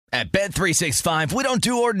At Bet365, we don't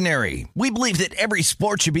do ordinary. We believe that every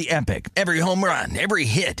sport should be epic. Every home run, every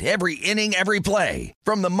hit, every inning, every play.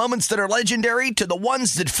 From the moments that are legendary to the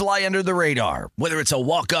ones that fly under the radar. Whether it's a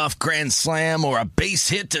walk-off grand slam or a base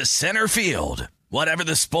hit to center field. Whatever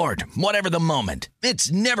the sport, whatever the moment.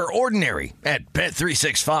 It's never ordinary at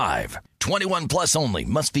Bet365. 21 plus only.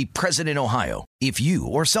 Must be present in Ohio. If you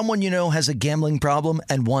or someone you know has a gambling problem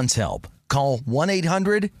and wants help, call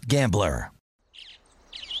 1-800-GAMBLER.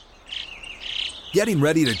 Getting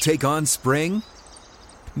ready to take on spring?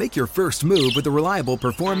 Make your first move with the reliable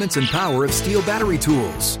performance and power of Steel battery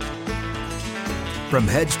tools. From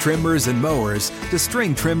hedge trimmers and mowers to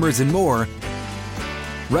string trimmers and more,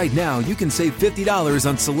 right now you can save $50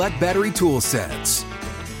 on select battery tool sets.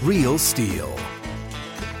 Real Steel.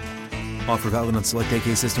 Offer valid on select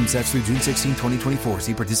AK system sets through June 16, 2024.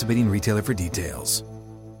 See participating retailer for details.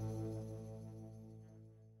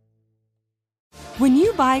 When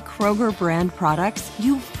you buy Kroger brand products,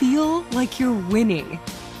 you feel like you're winning.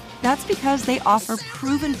 That's because they offer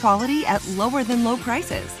proven quality at lower than low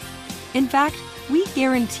prices. In fact, we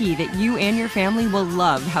guarantee that you and your family will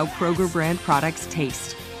love how Kroger brand products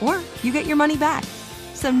taste, or you get your money back.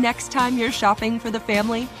 So next time you're shopping for the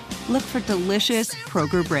family, look for delicious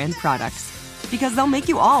Kroger brand products, because they'll make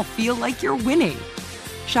you all feel like you're winning.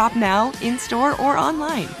 Shop now, in-store, or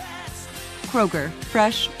online. Kroger,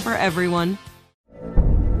 fresh for everyone.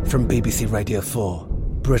 From BBC Radio 4,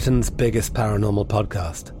 Britain's biggest paranormal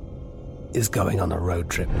podcast is going on a road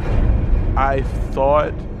trip. I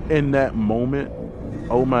thought in that moment,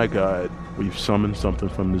 oh my God, we've summoned something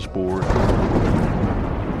from this board.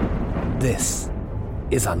 This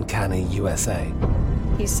is Uncanny USA.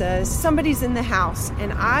 He says, somebody's in the house,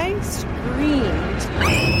 and I screamed.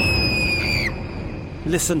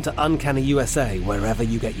 Listen to Uncanny USA wherever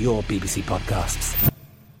you get your BBC podcasts,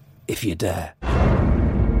 if you dare.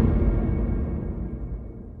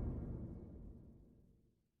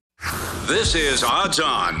 This is Odds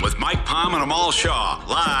On with Mike Palm and Amal Shaw,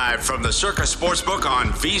 live from the Circus Sportsbook on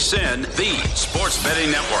VSiN, the sports betting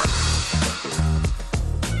network.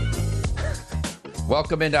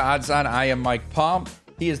 Welcome into Odds On. I am Mike Palm.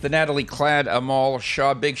 He is the Natalie-clad Amal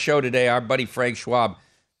Shaw. Big show today. Our buddy Frank Schwab,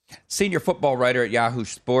 senior football writer at Yahoo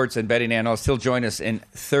Sports and betting analyst. He'll join us in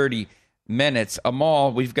 30 minutes.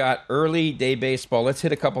 Amal, we've got early day baseball. Let's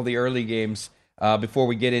hit a couple of the early games before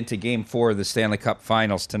we get into Game 4 of the Stanley Cup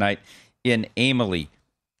Finals tonight in Amalie.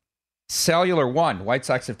 Cellular won. White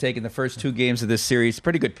Sox have taken the first two games of this series.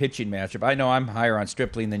 Pretty good pitching matchup. I know I'm higher on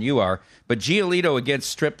Stripling than you are, but Giolito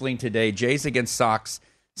against Stripling today. Jays against Sox.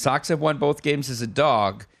 Sox have won both games as a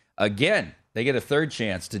dog. Again, they get a third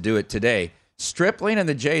chance to do it today. Stripling and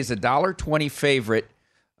the Jays, $1.20 favorite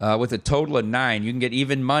with a total of 9. You can get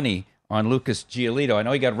even money on Lucas Giolito. I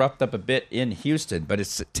know he got roughed up a bit in Houston, but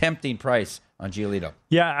it's a tempting price on Giolito.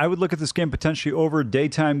 Yeah, I would look at this game potentially over.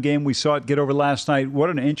 Daytime game. We saw it get over last night.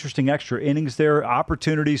 What an interesting extra innings there.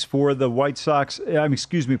 Opportunities for the White Sox, for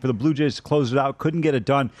the Blue Jays to close it out. Couldn't get it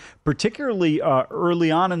done, particularly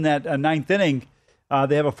early on in that ninth inning.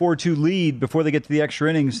 They have a 4-2 lead before they get to the extra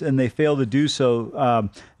innings, and they fail to do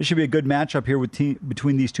so. This should be a good matchup here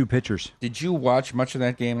between these two pitchers. Did you watch much of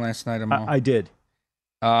that game last night, Amal? I did.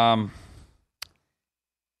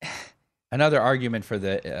 Another argument for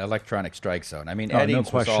the electronic strike zone. I mean,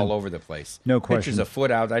 Eddings was all over the place. No question. Pitches a foot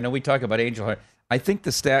out. I know we talk about Angel Hart. I think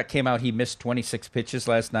the stat came out he missed 26 pitches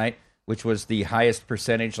last night, which was the highest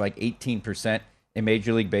percentage, like 18% in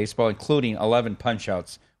Major League Baseball, including 11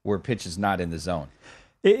 punch-outs where pitches not in the zone.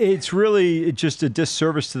 It's really just a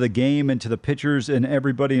disservice to the game and to the pitchers and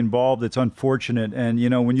everybody involved. It's unfortunate. And,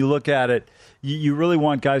 when you look at it, you really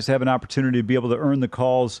want guys to have an opportunity to be able to earn the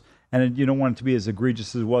calls, and you don't want it to be as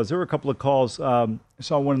egregious as it was. There were a couple of calls. I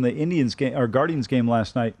saw one in the Indians game or Guardians game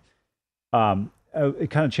last night. It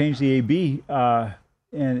kind of changed the AB, and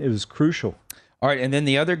it was crucial. All right, and then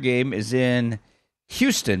the other game is in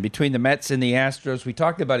Houston between the Mets and the Astros. We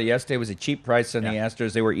talked about it yesterday. It was a cheap price on the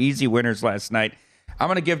Astros. They were easy winners last night. I'm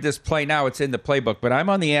going to give this play now. It's in the playbook, but I'm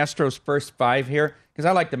on the Astros first 5 here because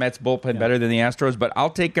I like the Mets bullpen better than the Astros, but I'll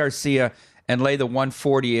take Garcia and lay the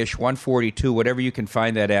 140-ish, 142, whatever you can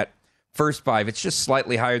find that at. First 5, it's just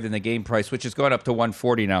slightly higher than the game price, which has gone up to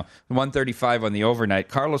 140 now, 135 on the overnight.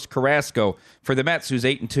 Carlos Carrasco for the Mets, who's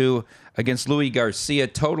 8-2 against Louis Garcia.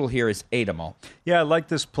 Total here is 8. Yeah, I like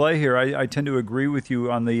this play here. I tend to agree with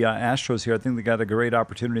you on the Astros here. I think they got a great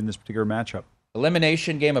opportunity in this particular matchup.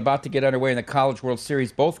 Elimination game about to get underway in the College World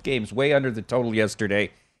Series. Both games way under the total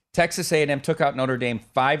yesterday. Texas A&M took out Notre Dame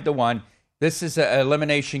 5-1. This is an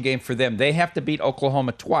elimination game for them. They have to beat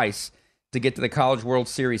Oklahoma twice to get to the College World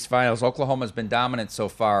Series finals. Oklahoma's been dominant so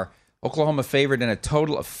far. Oklahoma favored in a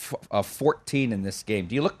total of 14 in this game.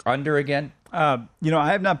 Do you look under again? I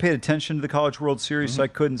have not paid attention to the College World Series, so I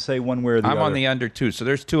couldn't say one way or the other. I'm on the under, too, so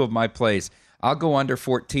there's two of my plays. I'll go under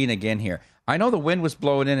 14 again here. I know the wind was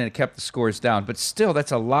blowing in and it kept the scores down, but still,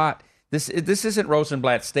 that's a lot. This isn't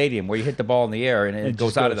Rosenblatt Stadium where you hit the ball in the air and it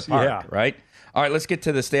goes out of the park, right? All right, let's get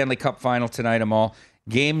to the Stanley Cup final tonight, Amal.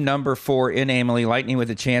 Game number 4 in Amalie. Lightning with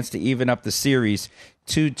a chance to even up the series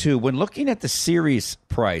 2-2. When looking at the series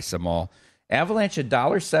price, Amal, Avalanche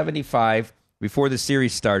 $1.75 before the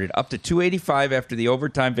series started, up to $2.85 after the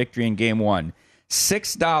overtime victory in Game 1,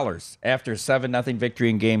 $6 after a 7-0 victory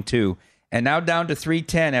in Game 2, and now down to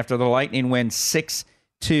 $3.10 after the Lightning win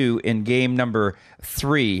 6-2 in Game number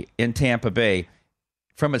 3 in Tampa Bay.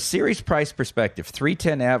 From a series price perspective,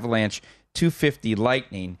 $3.10 Avalanche, $2.50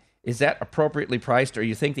 Lightning. Is that appropriately priced, or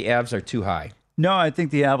you think the Avs are too high? No, I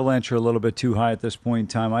think the Avalanche are a little bit too high at this point in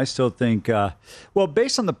time. I still think,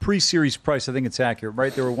 based on the pre-series price, I think it's accurate,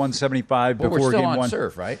 right? They were $1.75 before we're still Game on 1.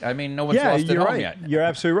 serve, right? I mean, no one's lost at home yet. You're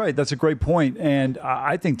absolutely right. That's a great point. And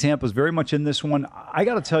I think Tampa's very much in this one. I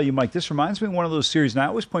got to tell you, Mike, this reminds me of one of those series. And I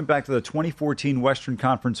always point back to the 2014 Western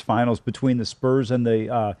Conference Finals between the Spurs and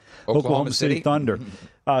the Oklahoma City Thunder.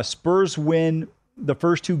 Spurs win the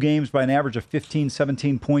first 2 games by an average of 15,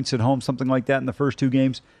 17 points at home, something like that in the first 2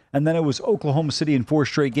 games. And then it was Oklahoma City in 4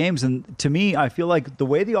 straight games. And to me, I feel like the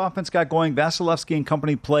way the offense got going, Vasilevsky and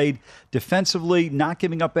company played defensively, not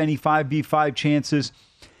giving up any 5v5 chances.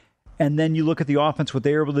 And then you look at the offense, what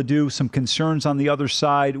they were able to do, some concerns on the other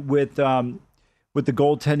side with the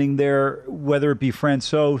goaltending there, whether it be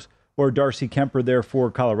Francouz or Darcy Kemper there for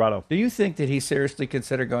Colorado. Do you think that he seriously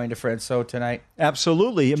considered going to Francouz tonight?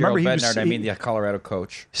 Absolutely. Gerald Bednar, the Colorado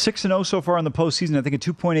coach. 6-0 so far in the postseason. I think a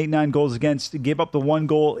 2.89 goals against. Gave up the 1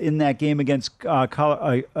 goal in that game against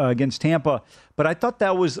Tampa. But I thought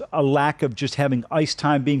that was a lack of just having ice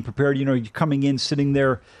time, being prepared. You know, you're coming in, sitting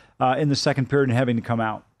there in the second period and having to come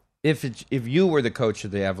out. If you were the coach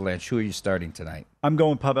of the Avalanche, who are you starting tonight? I'm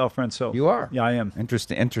going Pavel Francouz. You are? Yeah, I am.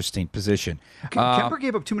 Interesting position. Kemper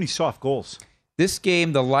gave up too many soft goals. This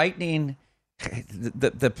game, the Lightning,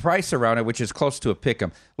 the price around it, which is close to a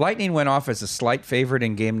pick'em. Lightning went off as a slight favorite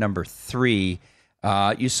in game number 3.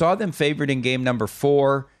 You saw them favored in game number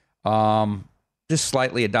 4, just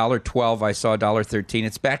slightly, $1.12. I saw $1.13.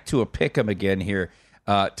 It's back to a pick'em again here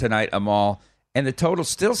tonight, Amal. And the total's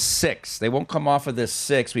still 6. They won't come off of this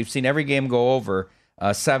 6. We've seen every game go over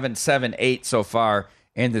 7, 8 so far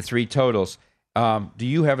in the 3 totals. Do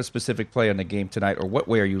you have a specific play on the game tonight, or what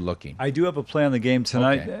way are you looking? I do have a play on the game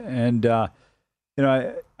tonight, and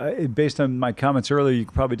I based on my comments earlier, you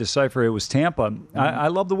could probably decipher it was Tampa. Mm-hmm. I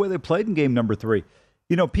love the way they played in game number 3.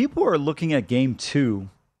 You know, people are looking at game 2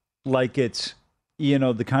 like it's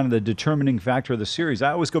the kind of the determining factor of the series.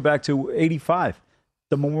 I always go back to '85.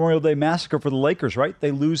 The Memorial Day Massacre for the Lakers, right?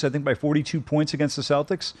 They lose, I think, by 42 points against the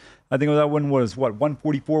Celtics. I think that one was,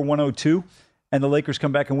 144-102? And the Lakers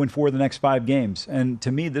come back and win 4 of the next 5 games. And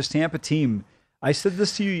to me, this Tampa team, I said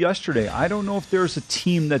this to you yesterday, I don't know if there's a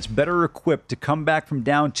team that's better equipped to come back from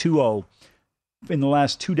down 2-0 in the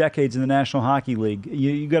last 2 decades in the National Hockey League.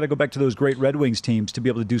 You got to go back to those great Red Wings teams to be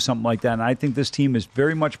able to do something like that. And I think this team is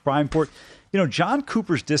very much primed for it. John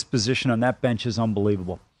Cooper's disposition on that bench is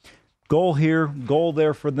unbelievable. Goal here, goal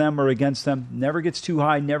there for them or against them. Never gets too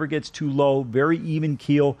high, never gets too low. Very even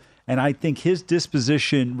keel. And I think his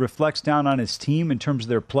disposition reflects down on his team in terms of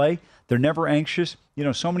their play. They're never anxious.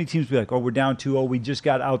 So many teams be like, we're down 2-0. We just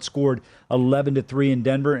got outscored 11-3 in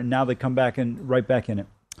Denver, and now they come back and right back in it.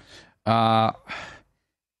 Conn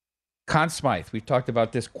Smythe, we've talked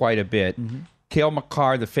about this quite a bit. Mm-hmm. Cale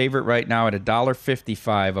Makar, the favorite right now at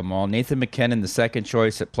 $1.55 a mall. Nathan McKinnon, the second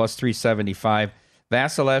choice at plus 375.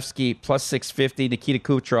 Vasilevsky, plus 650. Nikita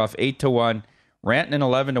Kucherov, 8-1. Rantanen,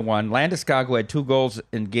 11-1. Landeskog, who had 2 goals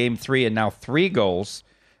in Game 3 and now 3 goals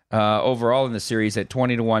overall in the series at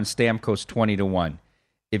 20-1. Stamkos, 20-1.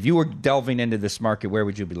 If you were delving into this market, where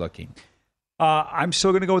would you be looking? I'm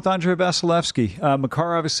still going to go with Andrei Vasilevsky.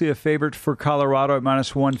 Makar, obviously a favorite for Colorado at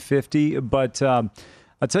minus 150. But I'll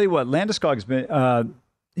tell you what, Landeskog's been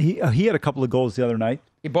he had a couple of goals the other night.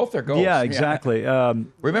 Both their goals. Yeah, exactly. Yeah.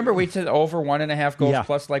 Remember, we said over 1.5 goals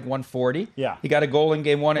plus like 140? Yeah. He got a goal in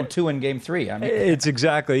Game 1 and 2 in Game 3. I mean, it's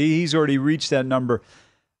exactly. He's already reached that number.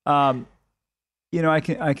 I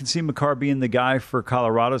can see Makar being the guy for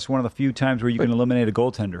Colorado. It's one of the few times where you can eliminate a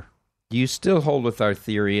goaltender. You still hold with our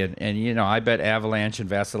theory, and I bet Avalanche and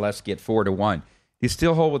Vasilevsky at 4-1. You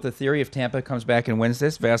still hold with the theory if Tampa comes back and wins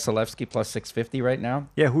this, Vasilevsky plus 650 right now?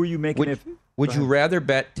 Yeah, who are you making? Would you rather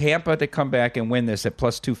bet Tampa to come back and win this at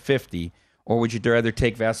plus 250, or would you rather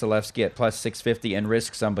take Vasilevsky at plus 650 and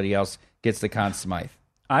risk somebody else gets the Conn Smythe?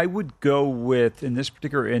 I would go with, in this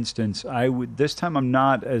particular instance, this time I'm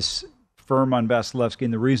not as firm on Vasilevsky,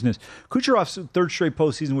 and the reason is Kucherov's third straight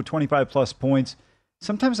postseason with 25-plus points.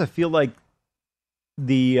 Sometimes I feel like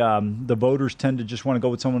the voters tend to just want to go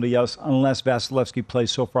with somebody else unless Vasilevsky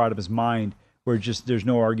plays so far out of his mind where there's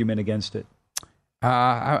no argument against it.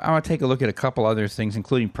 I want to take a look at a couple other things,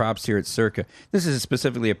 including props here at Circa. This is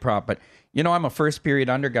specifically a prop, but I'm a first period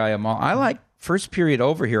under guy. I like first period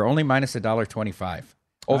over here, only minus $1.25.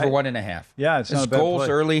 Over 1.5. Yeah, it's not a bad goals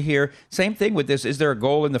play. Early here. Same thing with this. Is there a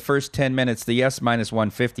goal in the first 10 minutes? The yes, minus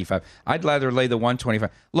 155. I'd rather lay the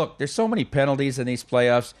 125. Look, there's so many penalties in these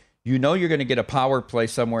playoffs. You're going to get a power play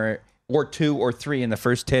somewhere or 2 or 3 in the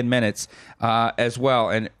first 10 minutes as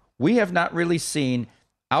well. And we have not really seen,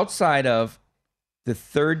 outside of the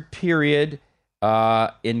third period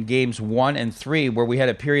in games 1 and 3, where we had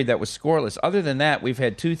a period that was scoreless. Other than that, we've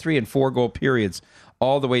had 2, 3, and 4 goal periods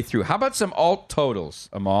all the way through. How about some alt totals,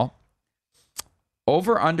 Amal?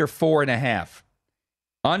 Over under 4.5.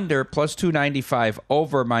 Under plus 295.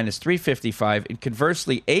 Over minus 355. And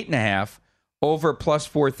conversely, 8.5. Over plus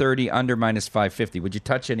 430. Under minus 550. Would you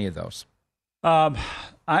touch any of those? I'm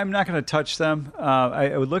not going to touch them.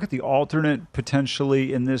 I would look at the alternate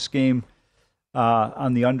potentially in this game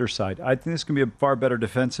on the underside. I think this can be a far better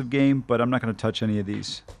defensive game, but I'm not going to touch any of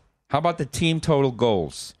these. How about the team total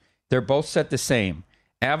goals? They're both set the same.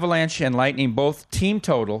 Avalanche and Lightning, both team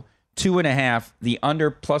total, 2.5. The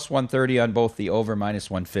under plus 130 on both, the over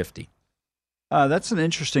minus 150. That's an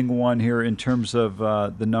interesting one here in terms of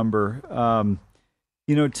the number.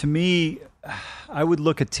 To me, I would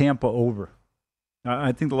look at Tampa over.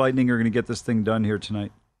 I think the Lightning are going to get this thing done here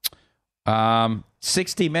tonight.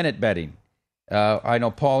 60-minute betting. I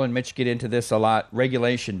know Paul and Mitch get into this a lot.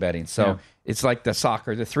 Regulation betting. So It's like the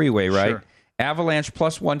soccer, the three-way, right? Sure. Avalanche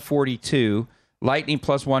plus 142. Lightning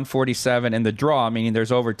plus 147, and the draw, meaning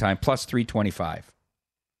there's overtime, plus 325.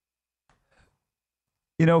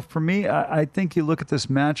 For me, I think you look at this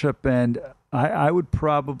matchup, and I would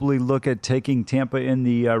probably look at taking Tampa in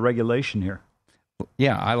the regulation here.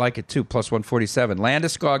 Yeah, I like it too, plus 147.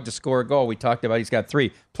 Landeskog to score a goal. We talked about he's got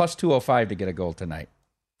 3, plus 205 to get a goal tonight.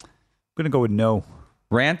 I'm going to go with no.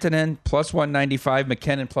 Rantanen plus 195,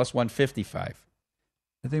 McKinnon plus 155.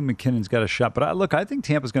 I think McKinnon's got a shot. But I think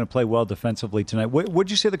Tampa's going to play well defensensively tonight. What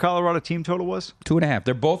did you say the Colorado team total was? 2.5.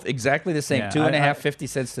 They're both exactly the same. 2.5, 50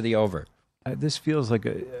 cents to the over. This feels like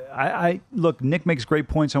look, Nick makes great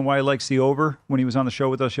points on why he likes the over when he was on the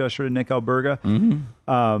show with us yesterday, Nick Alberga.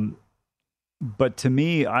 Mm-hmm. But to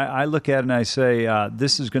me, I look at it and I say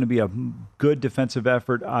this is going to be a good defensive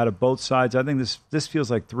effort out of both sides. I think this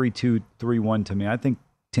feels like 3-2, 3-1 to me. I think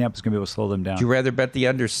Tampa's going to be able to slow them down. Would you rather bet the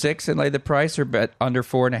under 6 and lay the price, or bet under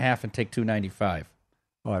 4.5 and take 295?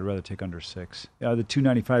 Oh, I'd rather take under 6. The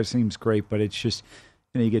 295 seems great, but it's just,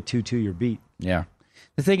 you get 2-2, you're beat. Yeah.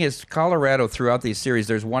 The thing is, Colorado, throughout these series,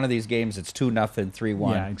 there's one of these games that's 2-0,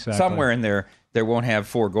 3-1. Yeah, exactly. Somewhere in there won't have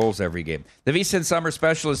 4 goals every game. The VSiN Summer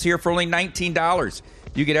Special is here for only $19.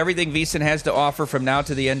 You get everything VSiN has to offer from now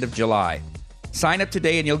to the end of July. Sign up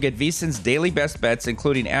today and you'll get VSiN's daily best bets,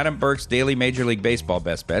 including Adam Burke's daily Major League Baseball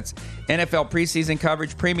best bets, NFL preseason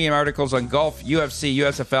coverage, premium articles on golf, UFC,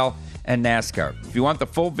 USFL, and NASCAR. If you want the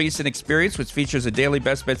full VSiN experience, which features a daily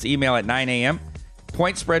best bets email at 9 a.m.,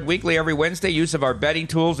 point spread weekly every Wednesday, use of our betting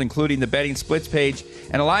tools, including the betting splits page,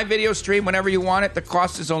 and a live video stream whenever you want it. The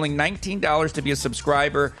cost is only $19 to be a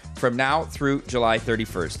subscriber from now through July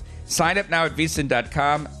 31st. Sign up now at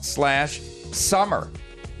vsin.com/summer.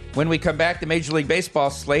 When we come back, the Major League Baseball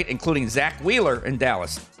slate, including Zach Wheeler in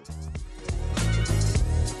Dallas.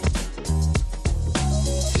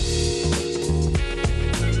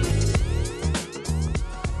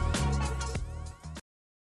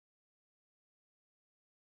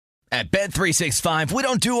 At Bet365, we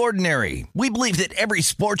don't do ordinary. We believe that every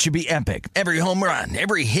sport should be epic. Every home run,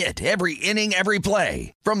 every hit, every inning, every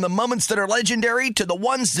play. From the moments that are legendary to the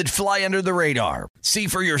ones that fly under the radar. See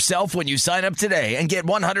for yourself when you sign up today and get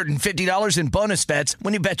 $150 in bonus bets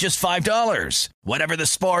when you bet just $5. Whatever the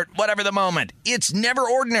sport, whatever the moment, it's never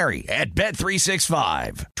ordinary at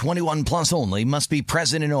Bet365. 21 plus only. Must be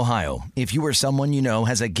present in Ohio. If you or someone you know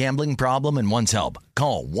has a gambling problem and wants help,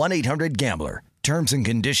 call 1-800-GAMBLER. Terms and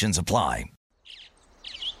conditions apply.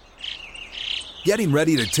 Getting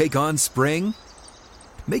ready to take on spring?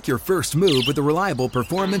 Make your first move with the reliable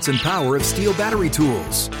performance and power of Steel battery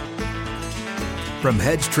tools. From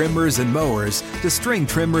hedge trimmers and mowers to string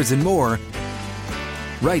trimmers and more,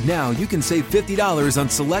 right now you can save $50 on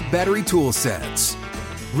select battery tool sets.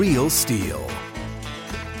 Real Steel.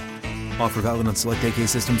 Offer valid on select AK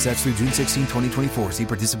system sets through June 16, 2024. See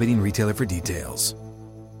participating retailer for details.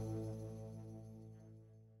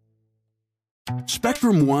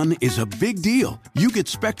 Spectrum One is a big deal. You get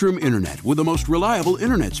Spectrum Internet with the most reliable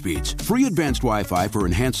internet speeds, free advanced Wi-Fi for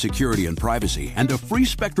enhanced security and privacy, and a free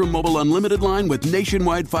Spectrum Mobile Unlimited line with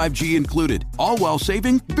nationwide 5G included, all while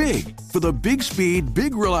saving big. For the big speed,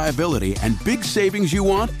 big reliability, and big savings you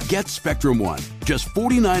want, get Spectrum One. Just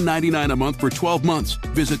 $49.99 a month for 12 months.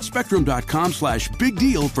 Visit spectrum.com/big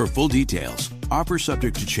deal for full details. Offer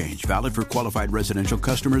subject to change. Valid for qualified residential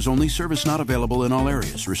customers only. Service not available in all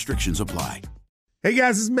areas. Restrictions apply. Hey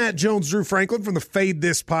guys, this is Matt Jones, Drew Franklin from the Fade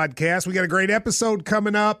This podcast. We got a great episode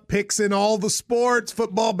coming up. Picks in all the sports,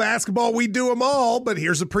 football, basketball, we do them all. But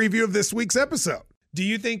here's a preview of this week's episode. Do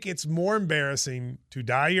you think it's more embarrassing to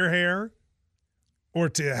dye your hair or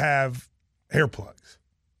to have hair plugs?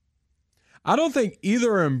 I don't think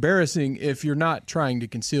either are embarrassing if you're not trying to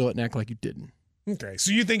conceal it and act like you didn't. Okay,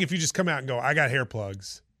 so you think if you just come out and go, I got hair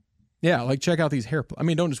plugs. Yeah, like check out these hair plugs. I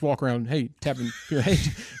mean, don't just walk around, hey, tapping,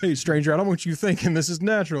 hey, stranger, I don't want you thinking this is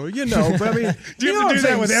natural. But I mean, do you have to do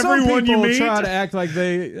that with everyone you meet? Try to act like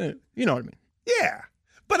they, you know what I mean? Yeah.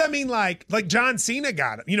 But I mean, like John Cena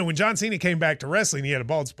got it. When John Cena came back to wrestling, he had a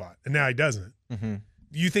bald spot, and now he doesn't. Mm-hmm.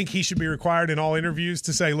 You think he should be required in all interviews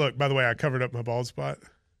to say, look, by the way, I covered up my bald spot?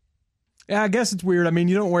 Yeah, I guess it's weird. I mean,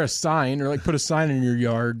 you don't wear a sign or put a sign in your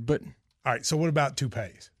yard, but. All right, so what about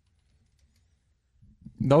toupees?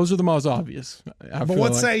 Those are the most obvious. But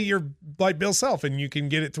let's say you're like Bill Self and you can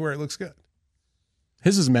get it to where it looks good.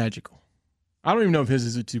 His is magical. I don't even know if his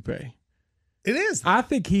is a toupee. It is. I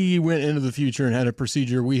think he went into the future and had a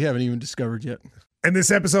procedure we haven't even discovered yet. And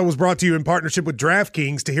this episode was brought to you in partnership with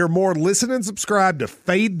DraftKings. To hear more, listen and subscribe to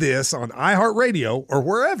Fade This on iHeartRadio or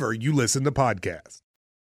wherever you listen to podcasts.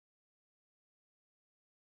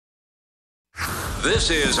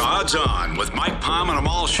 This is Odds On with Mike Palm and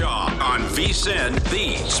Amal Shaw on VSiN,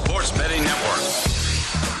 the Sports Betting Network.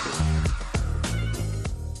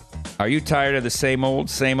 Are you tired of the same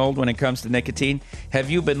old when it comes to nicotine?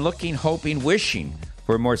 Have you been looking, hoping, wishing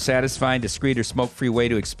for a more satisfying, discreet, or smoke-free way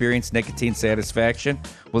to experience nicotine satisfaction?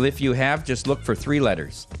 Well, if you have, just look for 3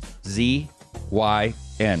 letters. ZYN.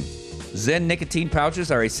 Zen nicotine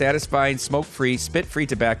pouches are a satisfying, smoke-free, spit-free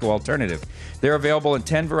tobacco alternative. They're available in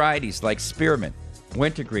 10 varieties like spearmint,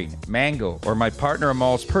 wintergreen, mango, or my partner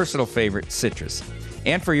Amal's personal favorite, citrus.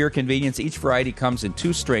 And for your convenience, each variety comes in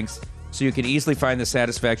 2 strengths, so you can easily find the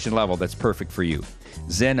satisfaction level that's perfect for you.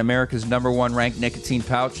 Zen, America's #1 ranked nicotine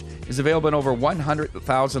pouch, is available in over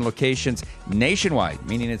 100,000 locations nationwide,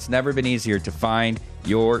 meaning it's never been easier to find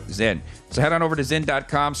your Zen. So head on over to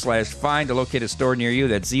Zyn.com/find to locate a store near you.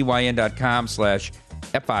 That's ZYN.com/FIND.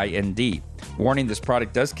 Warning, this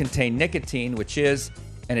product does contain nicotine, which is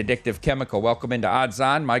an addictive chemical. Welcome into Odds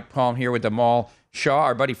On. Mike Palm here with Amal Shaw.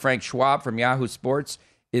 Our buddy Frank Schwab from Yahoo Sports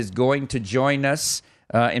is going to join us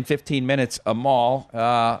in 15 minutes.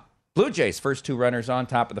 Amal, Blue Jays, first 2 runners on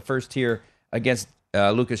top of the first here against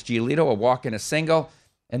Lucas Giolito, a walk and a single.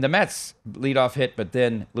 And the Mets lead off hit, but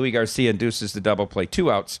then Luis Garcia induces the double play. 2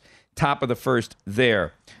 outs, top of the first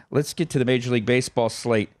there. Let's get to the Major League Baseball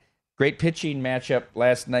slate. Great pitching matchup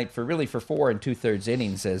last night for 4 2/3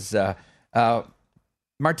 innings as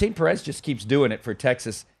Martin Perez just keeps doing it for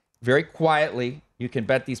Texas very quietly. You can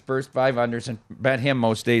bet these first 5 unders and bet him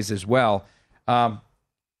most days as well.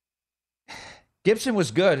 Gibson was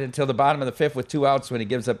good until the bottom of the 5th with 2 outs when he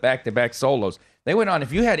gives up back-to-back solos. They went on.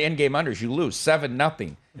 If you had in-game unders, you lose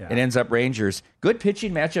 7-0. Yeah. It ends up Rangers. Good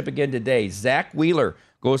pitching matchup again today. Zach Wheeler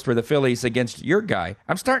goes for the Phillies against your guy.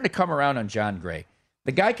 I'm starting to come around on John Gray.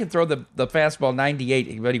 The guy can throw the fastball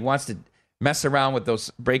 98, but he wants to mess around with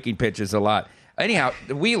those breaking pitches a lot. Anyhow,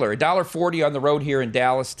 Wheeler, $1.40 on the road here in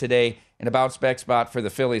Dallas today, and a bounce-back spot for the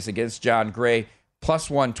Phillies against John Gray, plus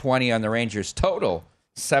 120 on the Rangers. Total,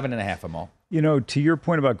 7.5 them all. To your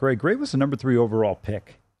point about Gray, Gray was the #3 overall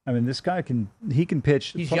pick. I mean, this guy can pitch.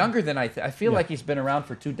 He's younger than I feel like he's been around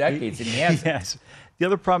for 2 decades, and he hasn't. Yes. The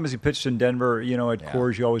other problem is he pitched in Denver. At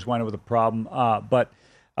Coors, you always wind up with a problem. But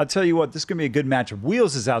I'll tell you what, this is going to be a good matchup.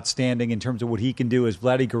 Wheels is outstanding in terms of what he can do as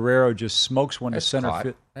Vladdy Guerrero just smokes one to center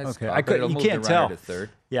field. Okay, you can't tell. To third.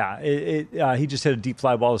 Yeah, he just hit a deep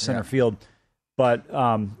fly ball to center field. But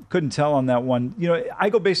couldn't tell on that one. I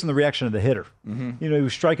go based on the reaction of the hitter. Mm-hmm. He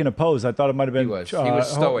was striking a pose. I thought it might have been. He was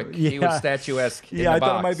stoic. He was statuesque. I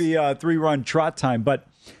thought it might be a 3-run trot time. But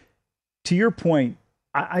to your point,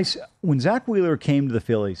 when Zach Wheeler came to the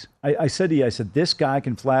Phillies, I said to you, this guy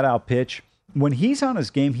can flat out pitch. When he's on his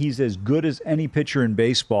game, he's as good as any pitcher in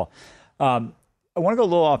baseball. I want to go a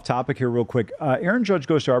little off topic here real quick. Aaron Judge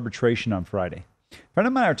goes to arbitration on Friday. A friend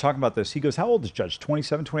of mine and I are talking about this. He goes, how old is Judge?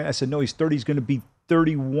 27, 28? I said, no, he's 30. He's going to be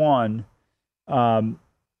 31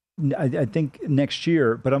 I think next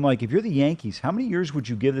year. But I'm like, if you're the Yankees, how many years would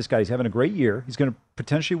you give this guy? He's having a great year. He's going to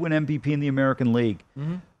potentially win MVP in the American League.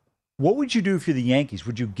 Mm-hmm. What would you do if you're the Yankees?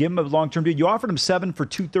 Would you give him a long-term deal? You offered him 7 for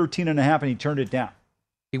 $213.5, and he turned it down.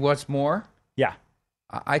 He wants more? Yeah.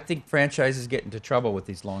 I think franchises get into trouble with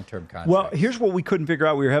these long-term contracts. Well, here's what we couldn't figure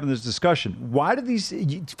out. We were having this discussion. Why do these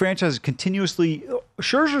franchises continuously...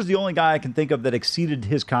 Scherzer's the only guy I can think of that exceeded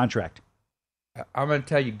his contract. I'm going to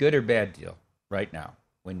tell you, good or bad deal right now.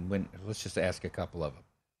 When let's just ask a couple of them.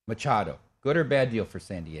 Machado, good or bad deal for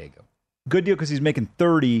San Diego? Good deal because he's making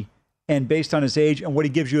 30, and based on his age and what he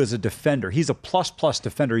gives you as a defender. He's a plus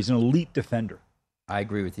defender. He's an elite defender. I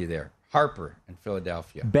agree with you there. Harper in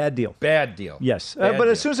Philadelphia. Bad deal. Bad deal. Yes. Bad but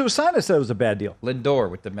deal. as soon as it was signed, I said it was a bad deal.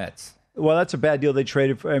 Lindor with the Mets. Well, that's a bad deal. They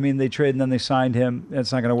traded for, they traded and then they signed him.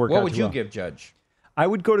 It's not going to work out. What would you well. give Judge? I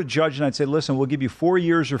would go to Judge and I'd say, listen, we'll give you 4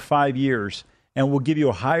 years or 5 years, and we'll give you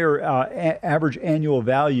a higher average annual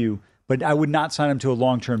value, but I would not sign him to a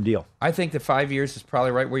long-term deal. I think that 5 years is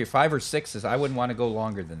probably right where you're 5 or 6 is. I wouldn't want to go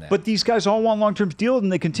longer than that. But these guys all want long-term deals,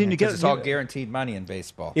 and they continue to get it. It's all guaranteed money in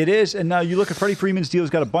baseball. It is, and now you look at Freddie Freeman's deal. He's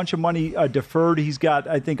got a bunch of money deferred. He's got,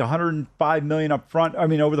 I think, $105 million up front.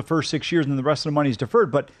 Over the first 6 years, and the rest of the money is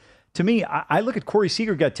deferred. But to me, I look at Corey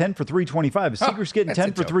Seager got 10 for $325. Seager's getting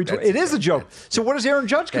 10 for $320. It is a joke. So what does Aaron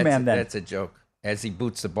Judge command then? That's a joke. As he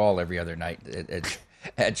boots the ball every other night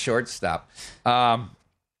at shortstop.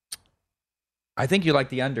 I think you like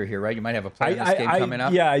the under here, right? You might have a play in this game coming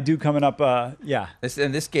up. Yeah, I do coming up. Yeah.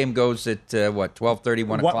 This game goes at 12:30,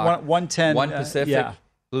 1 o'clock. 1:10. 1 Pacific. Yeah.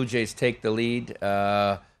 Blue Jays take the lead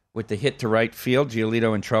with the hit to right field.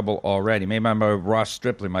 Giolito in trouble already. Maybe Ross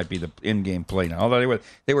Stripley might be the in-game play now. Although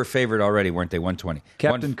they were favored already, weren't they? 120.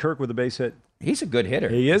 Captain Kirk with a base hit. He's a good hitter.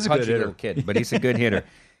 He is a good hitter. Little kid, but he's a good hitter.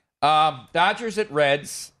 Dodgers at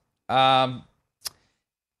Reds.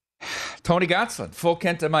 Tony Gonsolin, full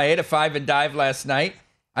Kenta Maeda, 5 and dive last night.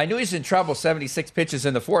 I knew he's in trouble, 76 pitches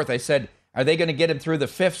in the fourth. I said, are they going to get him through the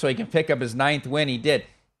fifth so he can pick up his 9th win? He did.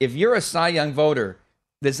 If you're a Cy Young voter,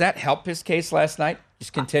 does that help his case last night?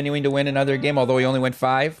 Just continuing to win another game, although he only went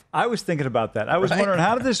 5? I was thinking about that. I was wondering,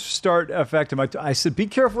 how did this start affect him? I said, be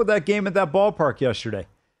careful with that game at that ballpark yesterday.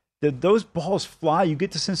 Those balls fly. You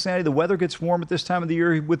get to Cincinnati, the weather gets warm at this time of the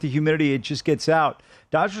year with the humidity. It just gets out.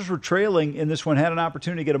 Dodgers were trailing in this one, had an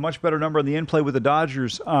opportunity to get a much better number on the in-play with the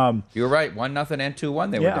Dodgers. You're right, 1-0 and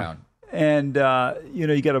 2-1 they were down. And,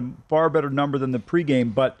 you got a far better number than the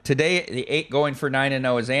pregame. But today, the 8 going for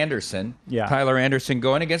 9-0 is Anderson. Yeah. Tyler Anderson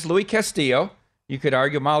going against Luis Castillo. You could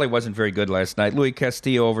argue Molly wasn't very good last night. Luis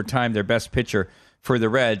Castillo, over time, their best pitcher for the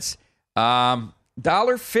Reds.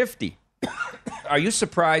 $1.50. Are you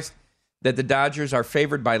surprised that the Dodgers are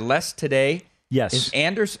favored by less today? Yes. Is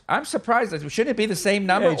Anderson? I'm surprised. Shouldn't it be the same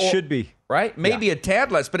number? It should be. Right? Maybe a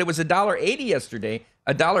tad less, but it was $1.80 yesterday.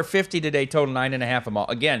 $1.50 today, total 9.5 a mall.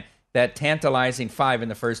 Again, that tantalizing 5 in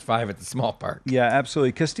the first 5 at the small park. Yeah,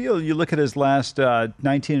 absolutely. Castillo, you look at his last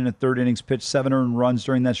 19 1/3 innings pitched, 7 earned runs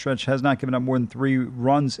during that stretch, has not given up more than 3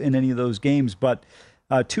 runs in any of those games, but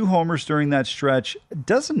 2 homers during that stretch.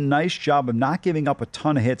 Does a nice job of not giving up a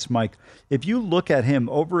ton of hits, Mike. If you look at him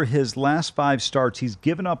over his last 5 starts, he's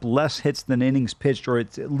given up less hits than innings pitched, or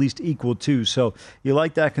it's at least equal to. So you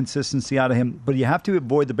like that consistency out of him, but you have to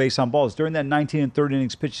avoid the base on balls. During that 19 1/3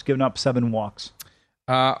 innings pitched, he's given up 7 walks.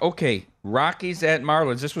 Okay, Rockies at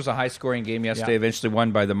Marlins. This was a high-scoring game yesterday, eventually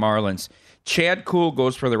won by the Marlins. Chad Kuhl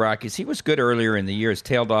goes for the Rockies. He was good earlier in the year, has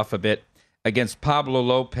tailed off a bit against Pablo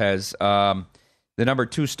Lopez, the number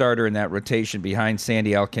 2 starter in that rotation behind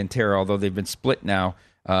Sandy Alcantara, although they've been split now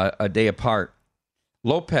a day apart.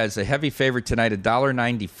 Lopez, a heavy favorite tonight,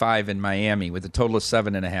 $1.95 in Miami with a total of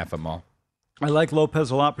 7.5 a mall. I like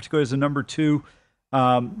Lopez a lot, particularly as a number 2.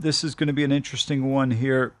 This is going to be an interesting one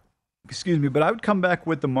here. Excuse me, but I would come back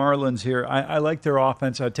with the Marlins here. I like their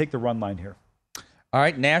offense. I'd take the run line here. All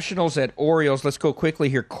right, Nationals at Orioles. Let's go quickly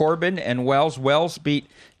here. Corbin and Wells. Wells beat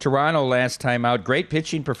Toronto last time out. Great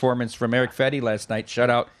pitching performance from Eric Fedde last night. Shut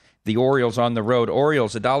out the Orioles on the road.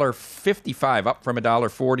 Orioles, $1.55, up from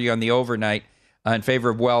 $1.40 on the overnight in favor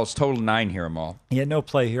of Wells. Total 9 here, Amal. Yeah, no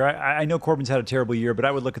play here. I know Corbin's had a terrible year, but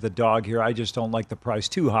I would look at the dog here. I just don't like the price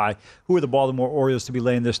too high. Who are the Baltimore Orioles to be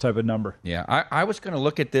laying this type of number? Yeah, I was going to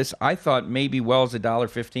look at this. I thought maybe Wells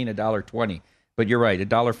 $1.15, $1.20. But you're right,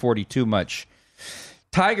 $1.40 too much.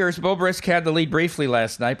 Tigers, Bo Brisk had the lead briefly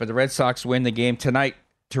last night, but the Red Sox win the game tonight.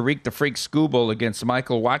 Tariq the Freak Skubal against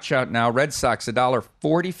Michael. Watch out now. Red Sox,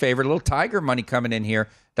 $1.40 favorite. A little Tiger money coming in here.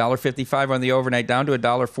 $1.55 on the overnight, down to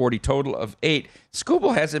 $1.40, total of 8.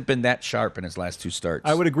 Skubal hasn't been that sharp in his last 2 starts.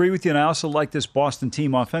 I would agree with you, and I also like this Boston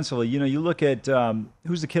team offensively. You look at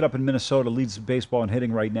who's the kid up in Minnesota, leads baseball in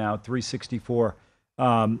hitting right now, 364.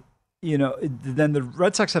 Then the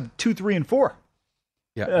Red Sox have 2, 3, and 4.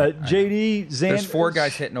 Yeah, JD, Xander. There's 4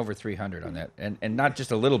 guys hitting over 300 on that, and not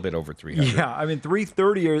just a little bit over 300. Yeah,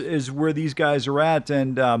 330 is where these guys are at,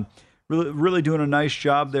 and really doing a nice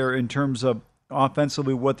job there in terms of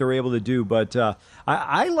offensively what they're able to do. But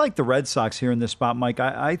I like the Red Sox here in this spot, Mike.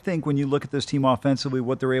 I think when you look at this team offensively,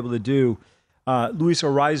 what they're able to do, Luis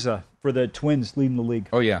Ariza for the Twins leading the league.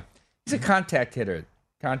 Oh, yeah. He's a contact hitter.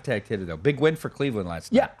 Though. Big win for Cleveland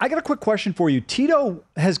last night. Yeah, I got a quick question for you. Tito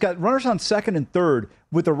has got runners on second and third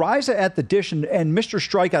with Ariza at the dish and Mr.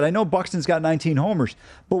 Strikeout. I know Buxton's got 19 homers,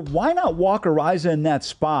 but why not walk Ariza in that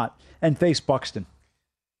spot and face Buxton?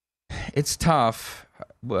 It's tough.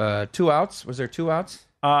 2 outs? Was there 2 outs?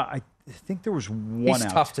 I think there was 1 out.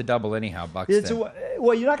 He's tough to double anyhow, Buxton.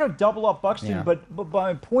 Well, you're not going to double up Buxton, but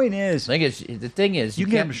my point is... The thing is you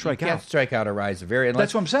can't strike out Ariza.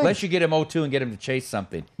 That's what I'm saying. Unless you get him 0-2 and get him to chase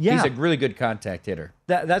something. Yeah. He's a really good contact hitter.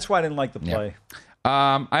 That's why I didn't like the play.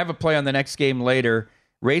 Yeah. I have a play on the next game later.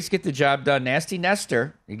 Rays get the job done. Nasty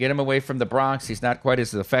Nestor, you get him away from the Bronx. He's not quite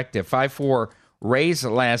as effective. 5-4 Rays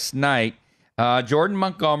last night. Jordan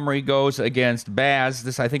Montgomery goes against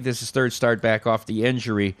Baz. I think this is third start back off the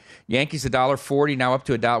injury. Yankees $1.40, now up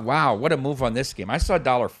to $1. Wow, what a move on this game. I saw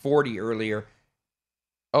 $1.40 earlier.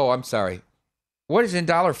 Oh, I'm sorry. What is it,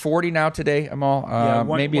 $1.40 now today, Amal?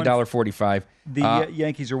 Maybe $1.45. The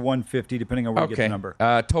Yankees are $1.50, depending on where you get the number.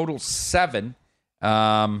 Total 7.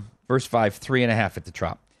 Verse 5, 3.5 at the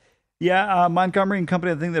Trop. Yeah, Montgomery and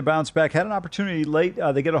company, I think they bounced back. Had an opportunity late.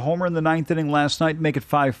 They get a homer in the 9th inning last night, make it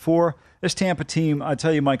 5-4. This Tampa team, I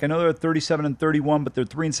tell you, Mike, I know they're at 37-31, but they're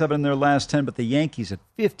 3-7 in their last 10. But the Yankees at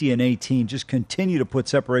 50-18 just continue to put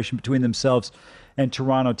separation between themselves and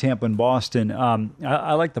Toronto, Tampa, and Boston.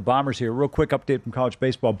 I like the Bombers here. Real quick update from college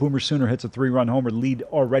baseball. Boomer Sooner hits a 3-run homer, lead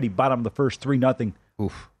already, bottom of the first, 3-0.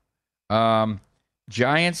 Oof.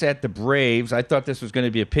 Giants at the Braves. I thought this was going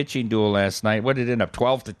to be a pitching duel last night. What did it end up,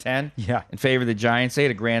 12-10? Yeah. In favor of the Giants. They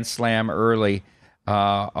had a grand slam early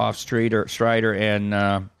off Strider,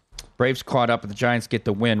 and Braves caught up, and the Giants get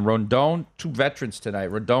the win. Rondon, 2 veterans tonight.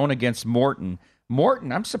 Rondon against Morton.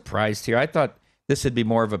 Morton, I'm surprised here. I thought this would be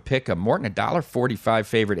more of a pick-em. Morton, $1.45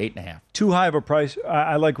 favorite, 8.5. Too high of a price.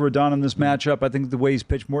 I like Rodon in this matchup. I think the way he's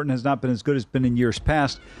pitched, Morton has not been as good as been in years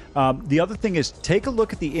past. The other thing is, take a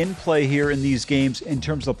look at the in-play here in these games in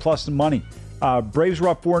terms of plus and money. Braves were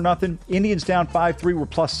up 4-0. Indians down 5-3. We're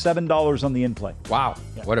plus $7 on the in-play. Wow,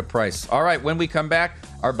 what a price. All right, when we come back,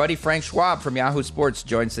 our buddy Frank Schwab from Yahoo Sports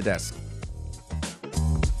joins the desk.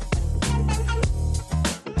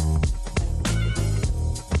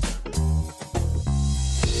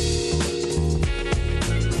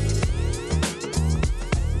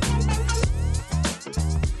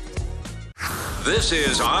 This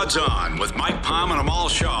is Odds On with Mike Palm and Amal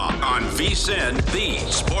Shaw on VSiN, the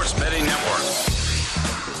Sports Betting Network.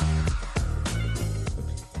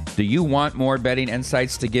 Do you want more betting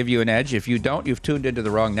insights to give you an edge? If you don't, you've tuned into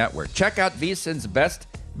the wrong network. Check out VSiN's Best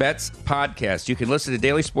Bets podcast. You can listen to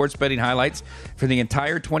daily sports betting highlights for the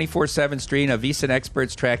entire 24/7 stream of VSiN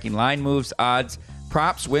experts tracking line moves, odds,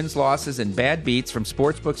 props, wins, losses, and bad beats from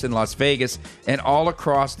sportsbooks in Las Vegas and all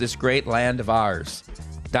across this great land of ours.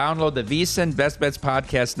 Download the VSiN Best Bets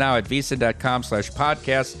podcast now at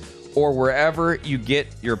vsin.com/podcast or wherever you get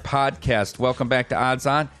your podcast. Welcome back to Odds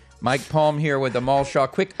On. Mike Palm here with Amal Shaw.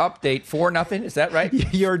 Quick update, 4-0. Is that right?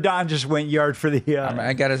 Your Don just went yard for the...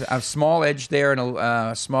 I got a small edge there and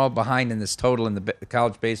a small behind in this total in the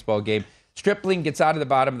college baseball game. Stripling gets out of the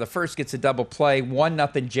bottom. The first gets a double play.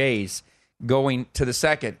 1-0 Jays going to the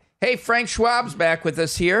second. Hey, Frank Schwab's back with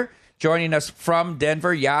us here. Joining us from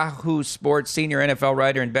Denver, Yahoo Sports senior NFL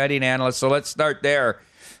writer and betting analyst. So let's start there.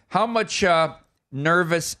 How much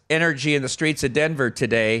nervous energy in the streets of Denver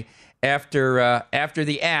today after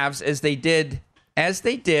the Avs, as they did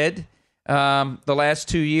the last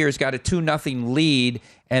 2 years, got a 2-0 lead,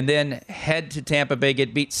 and then head to Tampa Bay,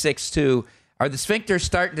 get beat 6-2. Are the sphincters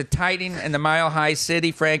starting to tighten in the Mile High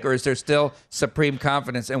City, Frank, or is there still supreme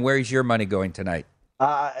confidence? And where's your money going tonight?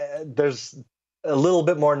 There's a little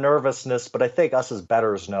bit more nervousness, but I think us as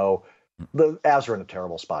bettors know the Avs are in a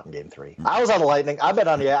terrible spot in Game 3. I was on the Lightning. I bet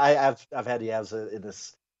on the. I've had the Avs in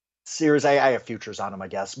this series. I have futures on them, I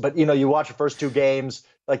guess. But you watch the first 2 games.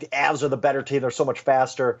 Like, the Avs are the better team. They're so much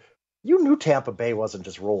faster. You knew Tampa Bay wasn't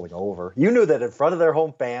just rolling over. You knew that in front of their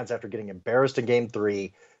home fans, after getting embarrassed in Game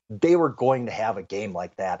 3, they were going to have a game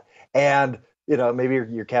like that. And maybe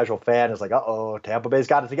your casual fan is like, uh-oh, Tampa Bay's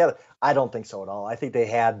got it together. I don't think so at all. I think they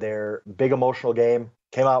had their big emotional game,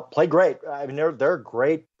 came out, played great. I mean, they're a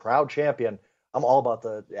great, proud champion. I'm all about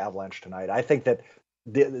the Avalanche tonight. I think that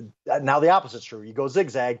now the opposite's true. You go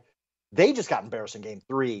zigzag. They just got embarrassed in game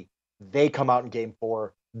 3. They come out in game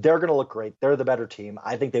 4. They're going to look great. They're the better team.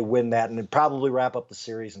 I think they win that and then probably wrap up the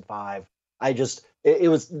series in 5. It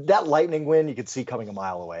was that Lightning win you could see coming a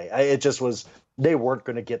mile away. It just was, they weren't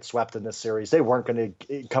going to get swept in this series. They weren't going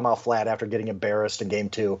to come out flat after getting embarrassed in game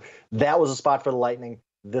 2. That was a spot for the Lightning.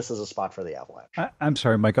 This is a spot for the Avalanche. I'm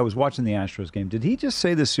sorry, Mike. I was watching the Astros game. Did he just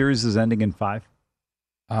say the series is ending in 5?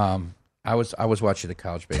 I was watching the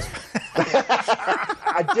college baseball.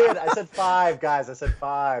 I did. I said 5, guys. I said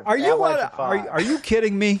 5. Are you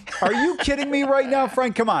kidding me? Are you kidding me right now,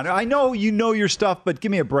 Frank? Come on. I know you know your stuff, but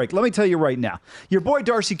give me a break. Let me tell you right now. Your boy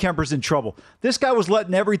Darcy Kemper's in trouble. This guy was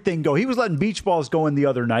letting everything go. He was letting beach balls go in the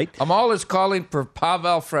other night. Amal is calling for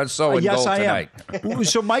Pavel Francouz in goal tonight. Yes, I am.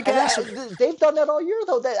 So Mike asked. They've done that all year,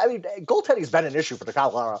 though. Goaltending's been an issue for the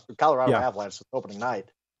Colorado Avalanche since opening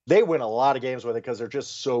night. They win a lot of games with it because they're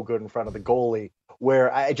just so good in front of the goalie.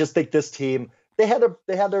 Where I just think this team, they had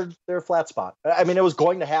their flat spot. I mean, it was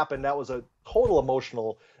going to happen. That was a total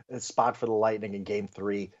emotional spot for the Lightning in game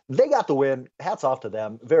 3. They got the win. Hats off to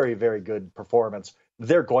them. Very, very good performance.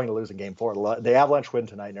 They're going to lose in game 4. The Avalanche win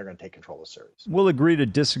tonight, and they're going to take control of the series. We'll agree to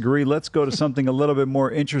disagree. Let's go to something a little bit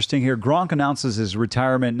more interesting here. Gronk announces his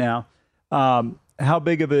retirement now. How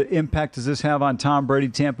big of an impact does this have on Tom Brady,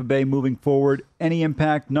 Tampa Bay, moving forward? Any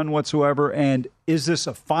impact? None whatsoever. And is this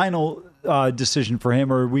a final decision for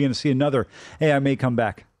him, or are we going to see another, hey, I may come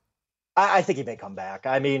back? I think he may come back.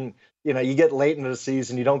 I mean, you get late into the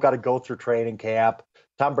season, you don't got to go through training camp.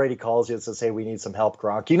 Tom Brady calls you and says, hey, we need some help,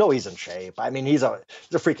 Gronk. He's in shape. I mean, he's a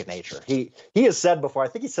freak of nature. He has said before, I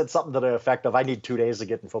think he said something to the effect of, I need 2 days to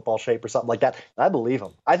get in football shape or something like that. And I believe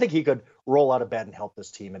him. I think he could roll out of bed and help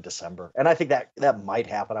this team in December. And I think that might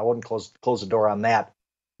happen. I wouldn't close the door on that.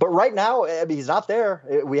 But right now, I mean, he's not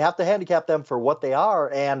there. We have to handicap them for what they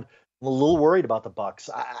are. And I'm a little worried about the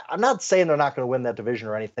Bucks. I'm not saying they're not going to win that division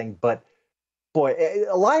or anything, but boy,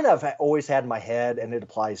 a line I've always had in my head, and it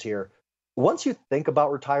applies here. Once you think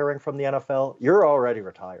about retiring from the NFL, you're already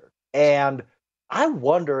retired. And I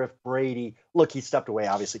wonder if Brady, look, he stepped away,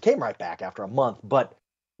 obviously, came right back after a month. But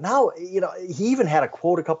now, he even had a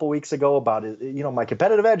quote a couple weeks ago about, my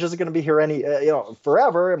competitive edge isn't going to be here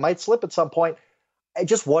forever. It might slip at some point. I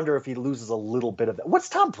just wonder if he loses a little bit of that. What's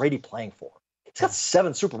Tom Brady playing for? He's got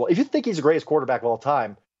 7 Super Bowls. If you think he's the greatest quarterback of all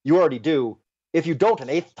time, you already do. If you don't, an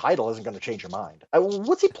 8th title isn't going to change your mind.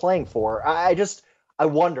 What's he playing for? I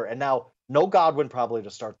wonder. And now, no Godwin probably to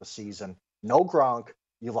start the season. No Gronk.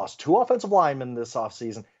 You lost 2 offensive linemen this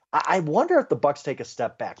offseason. I wonder if the Bucs take a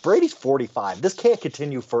step back. Brady's 45. This can't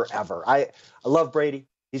continue forever. I love Brady.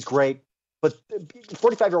 He's great. But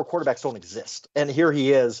 45-year-old quarterbacks don't exist. And here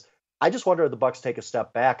he is. I just wonder if the Bucs take a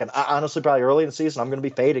step back. And honestly, probably early in the season, I'm going to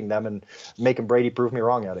be fading them and making Brady prove me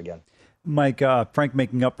wrong yet again. Mike, Frank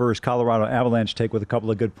making up for his Colorado Avalanche take with a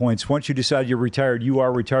couple of good points. Once you decide you're retired, you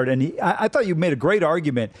are retired. And I thought you made a great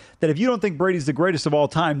argument that if you don't think Brady's the greatest of all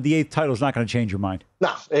time, the 8th title is not going to change your mind.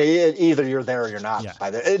 No, either you're there or you're not.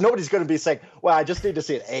 Yeah. Nobody's going to be saying, well, I just need to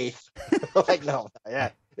see an 8th. Like, no,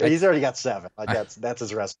 yeah. He's already got 7. Like that's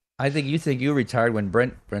his rest. I think you retired when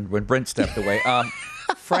Brent stepped away.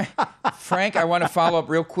 Frank, I want to follow up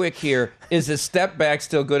real quick here. Is a step back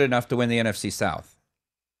still good enough to win the NFC South?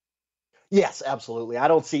 Yes, absolutely. I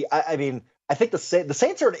don't see. I mean, I think the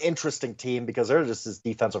Saints are an interesting team because they're just this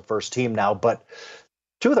defensive first team now. But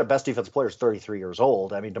 2 of their best defensive players, 33 years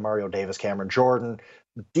old. I mean, DeMario Davis, Cameron Jordan.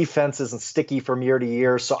 Defense isn't sticky from year to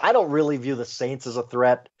year, so I don't really view the Saints as a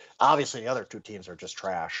threat. Obviously, the other 2 teams are just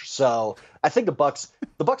trash. So I think the Bucs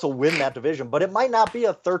will win that division, but it might not be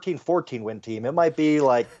a 13-14 win team. It might be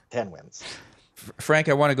like 10 wins. Frank,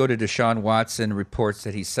 I want to go to Deshaun Watson. Reports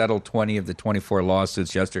that he settled 20 of the 24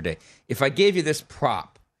 lawsuits yesterday. If I gave you this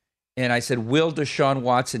prop and I said, will Deshaun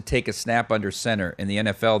Watson take a snap under center in the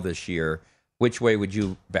NFL this year, which way would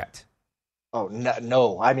you bet? Oh,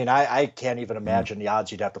 no. I mean, I can't even imagine the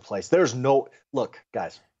odds you'd have to place. There's no – look,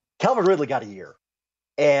 guys, Calvin Ridley got a year.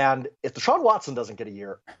 And if Deshaun Watson doesn't get a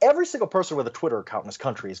year, every single person with a Twitter account in this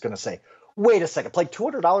country is going to say, wait a second, playing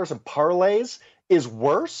 $200 in parlays is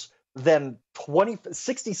worse than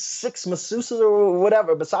 66 masseuses or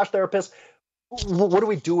whatever, massage therapists. What are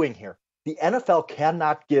we doing here? The NFL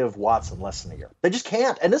cannot give Watson less than a year. They just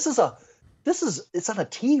can't. And it's on a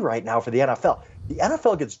tee right now for the NFL. The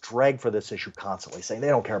NFL gets dragged for this issue constantly, saying they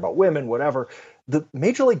don't care about women, whatever. The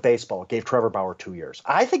Major League Baseball gave Trevor Bauer 2 years.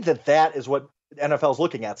 I think that is what the NFL is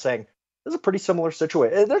looking at, saying this is a pretty similar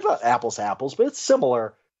situation. There's not apples to apples, but it's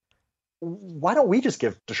similar. Why don't we just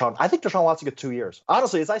give Deshaun? I think Deshaun Watson gets 2 years.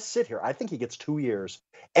 Honestly, as I sit here, I think he gets 2 years,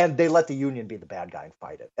 and they let the union be the bad guy and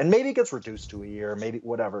fight it. And maybe it gets reduced to a year, maybe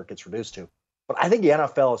whatever it gets reduced to. But I think the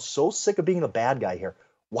NFL is so sick of being the bad guy here.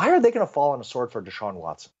 Why are they going to fall on a sword for Deshaun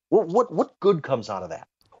Watson? What good comes out of that?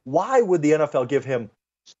 Why would the NFL give him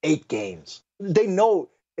 8 games? They know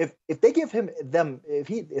if they give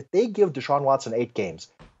if they give Deshaun Watson 8 games,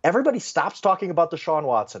 everybody stops talking about Deshaun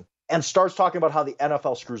Watson and starts talking about how the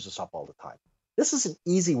NFL screws us up all the time. This is an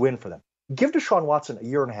easy win for them. Give Deshaun Watson a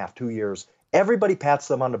year and a half, 2 years. Everybody pats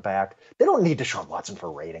them on the back. They don't need Deshaun Watson for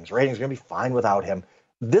ratings. Ratings are going to be fine without him.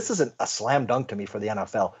 This isn't a slam dunk to me for the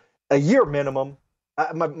NFL. A year minimum.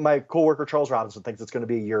 My coworker Charles Robinson thinks it's going to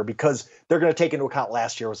be a year because they're going to take into account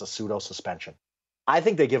last year was a pseudo suspension. I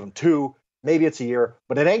think they give him 2, maybe it's a year,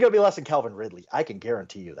 but it ain't going to be less than Calvin Ridley. I can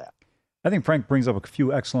guarantee you that. I think Frank brings up a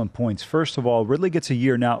few excellent points. First of all, Ridley gets a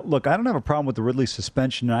year. Now, look, I don't have a problem with the Ridley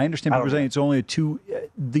suspension, and I understand people saying it's only a 2.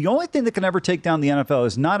 The only thing that can ever take down the NFL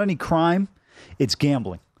is not any crime, it's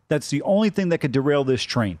gambling. That's the only thing that could derail this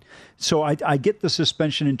train. So I get the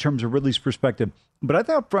suspension in terms of Ridley's perspective. But I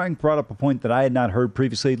thought Frank brought up a point that I had not heard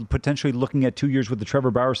previously, potentially looking at 2 years with the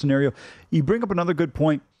Trevor Bauer scenario. You bring up another good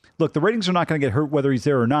point. Look, the ratings are not going to get hurt whether he's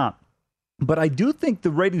there or not. But I do think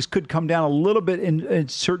the ratings could come down a little bit in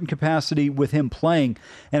certain capacity with him playing.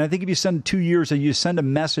 And I think if you send 2 years and you send a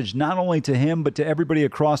message not only to him but to everybody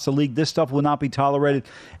across the league, this stuff will not be tolerated.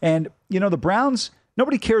 And, the Browns,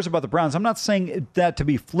 nobody cares about the Browns. I'm not saying that to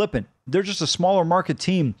be flippant. They're just a smaller market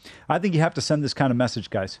team. I think you have to send this kind of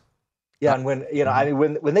message, guys. Yeah, and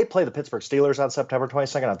when they play the Pittsburgh Steelers on September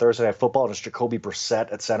 22nd on Thursday Night Football, and it's Jacoby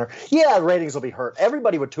Brissett at center, yeah, ratings will be hurt.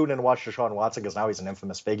 Everybody would tune in and watch Deshaun Watson because now he's an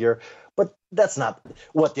infamous figure. But that's not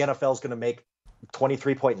what the NFL is going to make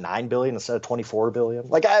 $23.9 billion instead of $24 billion.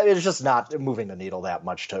 It's just not moving the needle that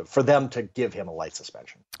much for them to give him a light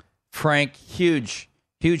suspension. Frank, huge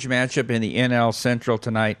matchup in the NL Central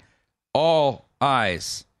tonight. All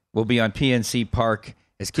eyes will be on PNC Park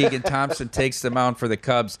as Keegan Thompson takes the mound for the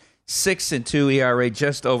Cubs. 6.2 ERA,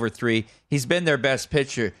 just over 3. He's been their best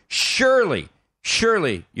pitcher. Surely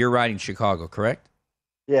you're riding Chicago, correct?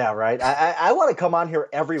 Yeah, right. I want to come on here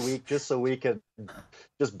every week just so we can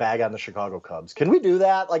just bag on the Chicago Cubs. Can we do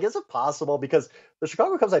that? Is it possible? Because the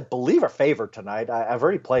Chicago Cubs, I believe, are favored tonight. I've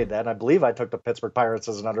already played that, and I believe I took the Pittsburgh Pirates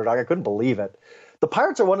as an underdog. I couldn't believe it. The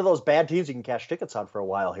Pirates are one of those bad teams you can cash tickets on for a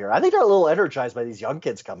while here. I think they're a little energized by these young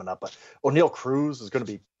kids coming up. But O'Neal Cruz is going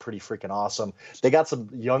to be pretty freaking awesome. They got some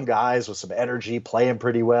young guys with some energy playing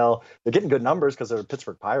pretty well. They're getting good numbers because they're the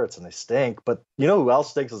Pittsburgh Pirates and they stink. But you know who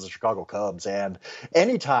else stinks is the Chicago Cubs. And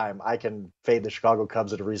anytime I can fade the Chicago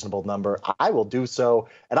Cubs at a reasonable number, I will do so.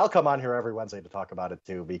 And I'll come on here every Wednesday to talk about it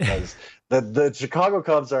too, because the Chicago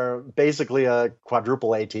Cubs are basically a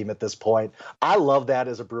quadruple A team at this point. I love that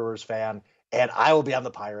as a Brewers fan. And I will be on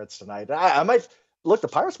the Pirates tonight. I might look. The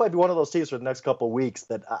Pirates might be one of those teams for the next couple of weeks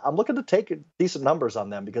that I'm looking to take decent numbers on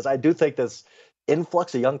them because I do think this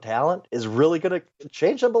influx of young talent is really going to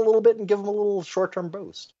change them a little bit and give them a little short-term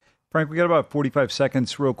boost. Frank, we got about 45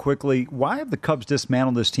 seconds real quickly. Why have the Cubs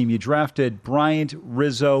dismantled this team? You drafted Bryant,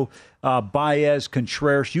 Rizzo, Baez,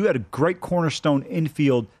 Contreras. You had a great cornerstone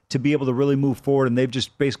infield to be able to really move forward, and they've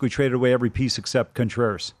just basically traded away every piece except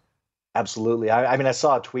Contreras. Absolutely. I mean, I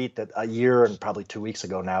saw a tweet that a year and probably 2 weeks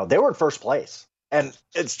ago now, they were in first place. And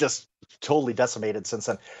it's just totally decimated since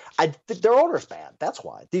then. Their owner's bad. That's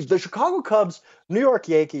why. The Chicago Cubs, New York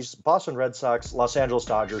Yankees, Boston Red Sox, Los Angeles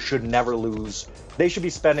Dodgers should never lose. They should be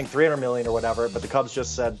spending $300 million or whatever, but the Cubs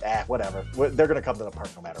just said, whatever. They're going to come to the park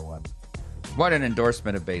no matter what. What an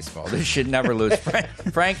endorsement of baseball. This should never lose.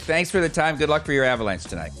 Frank, thanks for the time. Good luck for your Avalanche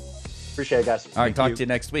tonight. Appreciate it, guys. All right, talk to you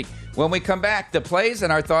next week. When we come back, the plays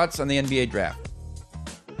and our thoughts on the NBA draft.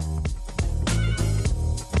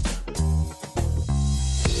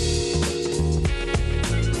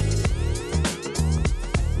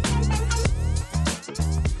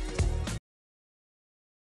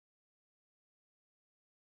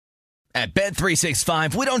 At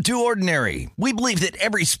Bet365, we don't do ordinary. We believe that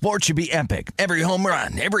every sport should be epic. Every home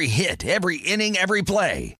run, every hit, every inning, every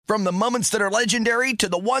play. From the moments that are legendary to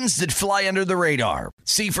the ones that fly under the radar.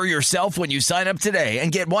 See for yourself when you sign up today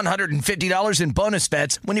and get $150 in bonus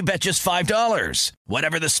bets when you bet just $5.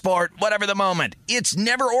 Whatever the sport, whatever the moment, it's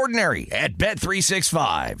never ordinary at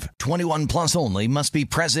Bet365. 21 plus only. Must be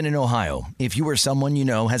present in Ohio. If you or someone you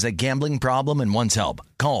know has a gambling problem and wants help,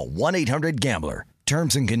 call 1-800-GAMBLER.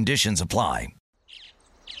 Terms and conditions apply.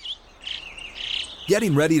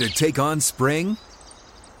 Getting ready to take on spring?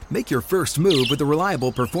 Make your first move with the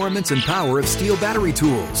reliable performance and power of Steel battery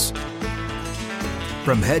tools.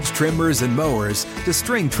 From hedge trimmers and mowers to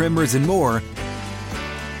string trimmers and more,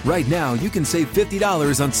 right now you can save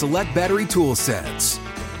 $50 on select battery tool sets.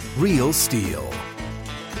 Real Steel.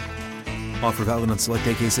 Offer valid on select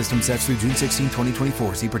AK system sets through June 16,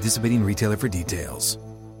 2024. See participating retailer for details.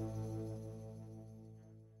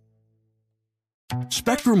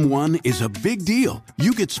 Spectrum One is a big deal.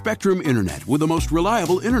 You get Spectrum Internet with the most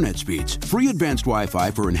reliable internet speeds, free advanced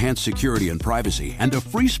Wi-Fi for enhanced security and privacy, and a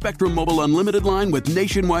free Spectrum Mobile unlimited line with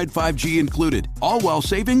nationwide 5G included, all while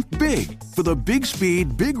saving big. For the big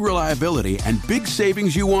speed, big reliability, and big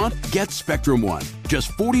savings you want, get Spectrum One.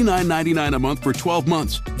 Just $49.99 a month for 12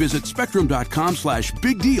 months. Visit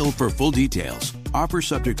spectrum.com/big deal for full details. Offer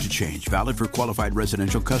subject to change. Valid for qualified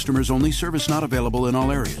residential customers only. Service not available in all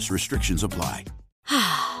areas. Restrictions apply.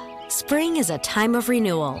 Spring is a time of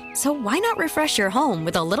renewal, so why not refresh your home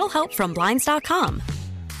with a little help from Blinds.com?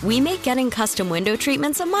 We make getting custom window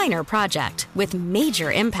treatments a minor project with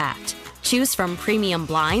major impact. Choose from premium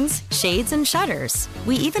blinds, shades, and shutters.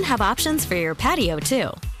 We even have options for your patio, too.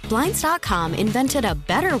 Blinds.com invented a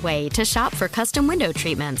better way to shop for custom window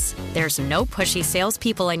treatments. There's no pushy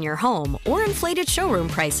salespeople in your home or inflated showroom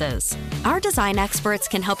prices. Our design experts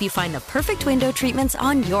can help you find the perfect window treatments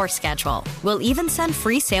on your schedule. We'll even send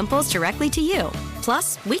free samples directly to you.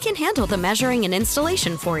 Plus, we can handle the measuring and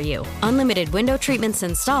installation for you. Unlimited window treatments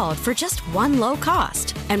installed for just one low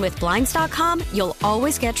cost. And with Blinds.com, you'll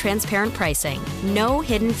always get transparent pricing. No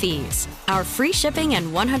hidden fees. Our free shipping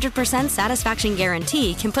and 100% satisfaction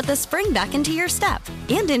guarantee can put the spring back into your step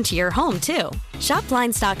and into your home, too. Shop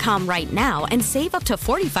Blinds.com right now and save up to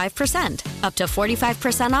 45%. Up to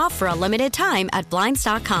 45% off for a limited time at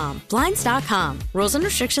Blinds.com. Blinds.com. Rules and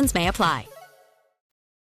restrictions may apply.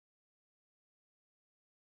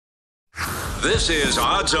 This is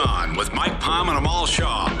Odds On with Mike Palm and Amal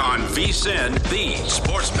Shaw on VSiN, the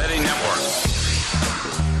Sports Betting Network.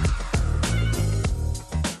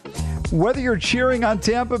 Whether you're cheering on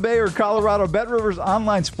Tampa Bay or Colorado, BetRivers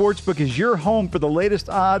Online Sportsbook is your home for the latest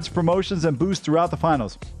odds, promotions, and boosts throughout the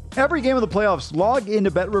finals. Every game of the playoffs, log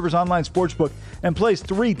into BetRivers Online Sportsbook and place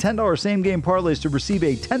 3 $10 same-game parlays to receive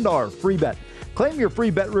a $10 free bet. Claim your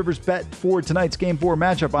free BetRivers bet for tonight's Game 4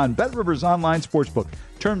 matchup on BetRivers Online Sportsbook.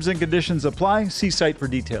 Terms and conditions apply. See site for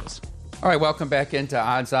details. All right, welcome back into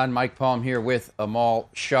Odds On. Mike Palm here with Amal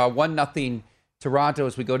Shaw. 1-0 Toronto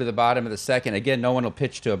as we go to the bottom of the second. Again, no one will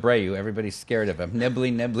pitch to Abreu. Everybody's scared of him.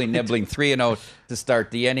 Nibbling. 3-0 to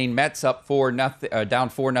start the inning. Mets up down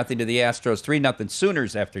 4-0 to the Astros. 3-0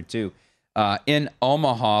 Sooners after 2 in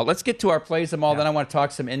Omaha. Let's get to our plays, Amal. Then I want to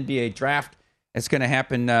talk some NBA draft. It's going to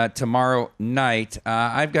happen tomorrow night.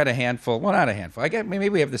 I've got a handful. Well, not a handful. Maybe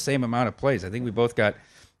we have the same amount of plays. I think we both got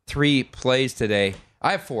 3 plays today.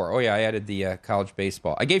 I have 4. Oh, yeah, I added the college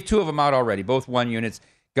baseball. I gave 2 of them out already, both 1 units.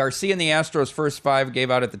 Garcia and the Astros first 5 gave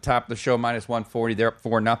out at the top of the show, -140. They're up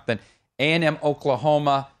 4-0. A&M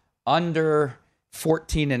Oklahoma under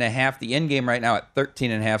 14.5. The end game right now at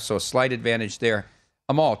 13.5, so a slight advantage there.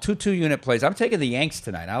 Amal, 2 2-unit plays. I'm taking the Yanks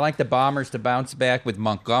tonight. I like the Bombers to bounce back with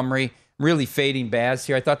Montgomery. Really fading Baz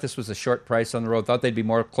here. I thought this was a short price on the road. Thought they'd be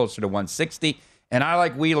more closer to 160. And I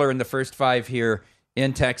like Wheeler in the first 5 here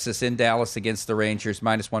in Texas, in Dallas against the Rangers,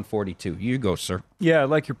 -142. You go, sir. Yeah, I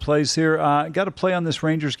like your plays here. Got to play on this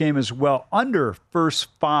Rangers game as well. Under first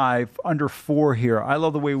 5, under 4 here. I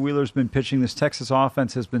love the way Wheeler's been pitching. This Texas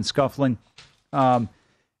offense has been scuffling. And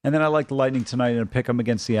then I like the Lightning tonight and pick them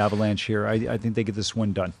against the Avalanche here. I think they get this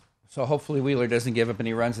one done. So hopefully Wheeler doesn't give up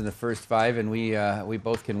any runs in the first 5, and we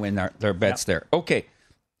both can win our bets there. Okay,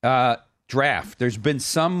 draft. There's been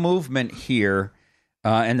some movement here.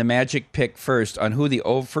 And the Magic pick first on who the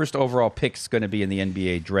first overall pick is going to be in the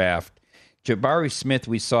NBA draft. Jabari Smith,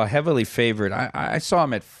 we saw heavily favored. I saw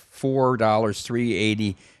him at $4,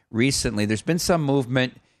 $3.80 recently. There's been some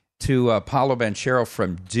movement to Paolo Banchero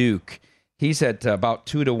from Duke. He's at about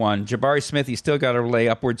 2-1. Jabari Smith, he's still got to lay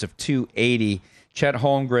upwards of 280. Chet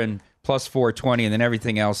Holmgren plus 420, and then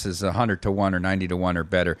everything else is 100-1 or 90-1 or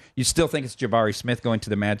better. You still think it's Jabari Smith going to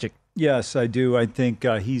the Magic? Yes, I do. I think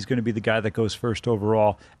he's going to be the guy that goes first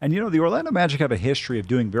overall. And, the Orlando Magic have a history of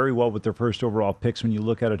doing very well with their first overall picks when you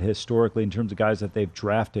look at it historically in terms of guys that they've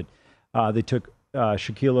drafted. They took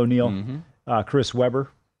Shaquille O'Neal, Chris Webber,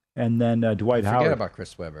 and then Dwight Howard. Forget about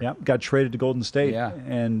Chris Webber. Yeah, got traded to Golden State. Yeah.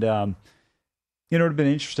 And, it would have been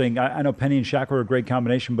interesting. I know Penny and Shaq were a great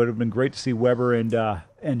combination, but it would have been great to see Webber and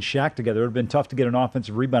Shaq together. It would have been tough to get an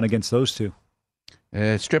offensive rebound against those two.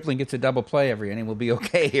 Stripling gets a double play every inning. We'll be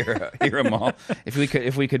okay here, Amal. If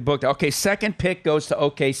we could book. Okay, second pick goes to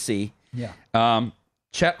OKC. Yeah.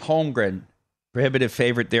 Chet Holmgren, prohibitive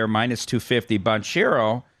favorite there, -250.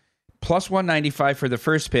 Banchero, +195 for the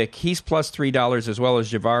first pick. He's +$3 as well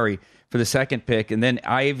as Jabari for the second pick, and then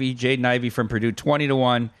Jaden Ivey from Purdue,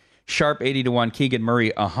 20-1. Sharp 80-1, Keegan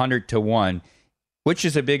Murray 100-1. Which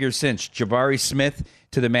is a bigger cinch, Jabari Smith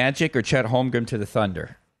to the Magic or Chet Holmgren to the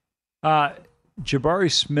Thunder?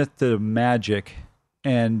 Jabari Smith to the Magic,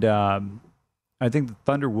 and I think the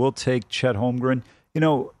Thunder will take Chet Holmgren.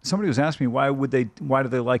 Somebody was asking me why do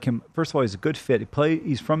they like him? First of all, he's a good fit.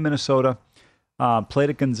 He's from Minnesota, played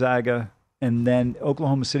at Gonzaga, and then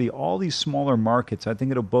Oklahoma City. All these smaller markets, I think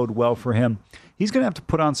it'll bode well for him. He's going to have to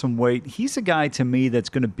put on some weight. He's a guy to me that's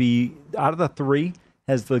going to be, out of the three,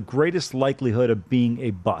 has the greatest likelihood of being a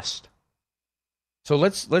bust. So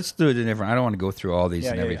let's do it different. I don't want to go through all these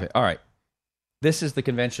and everything. All right. This is the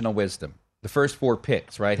conventional wisdom. The first 4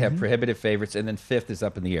 picks, right, have prohibitive favorites, and then 5th is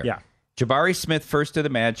up in the air. Yeah. Jabari Smith first to the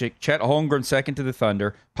Magic, Chet Holmgren second to the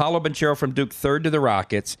Thunder, Paolo Banchero from Duke third to the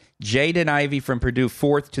Rockets, Jaden Ivey from Purdue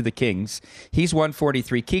fourth to the Kings. He's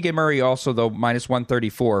 143. Keegan Murray also, though, minus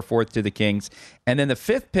 134, fourth to the Kings. And then the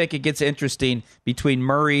 5th pick, it gets interesting between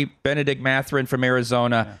Murray, Benedict Mathurin from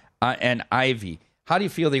Arizona, and Ivey. How do you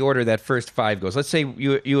feel the order that first 5 goes? Let's say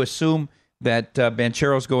you assume that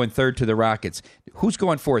Banchero's going third to the Rockets. Who's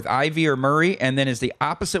going fourth, Ivey or Murray? And then is the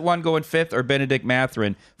opposite one going 5th or Benedict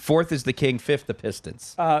Mathurin? 4th is the King, 5th the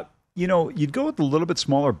Pistons. You'd go with a little bit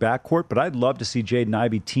smaller backcourt, but I'd love to see Jaden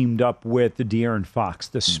Ivey teamed up with the De'Aaron Fox.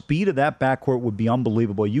 The speed of that backcourt would be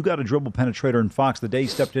unbelievable. You got a dribble penetrator in Fox the day he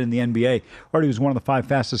stepped in the NBA. Already was one of the 5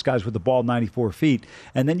 fastest guys with the ball, 94 feet.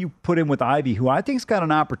 And then you put in with Ivey, who I think's got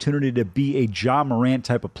an opportunity to be a Ja Morant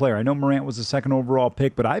type of player. I know Morant was the 2nd overall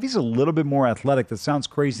pick, but Ivey's a little bit more athletic. That sounds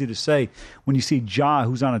crazy to say when you see Ja,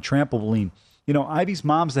 who's on a trampoline. Ivey's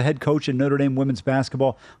mom's the head coach at Notre Dame women's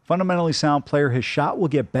basketball. Fundamentally sound player. His shot will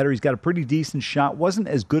get better. He's got a pretty decent shot. Wasn't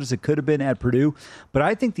as good as it could have been at Purdue. But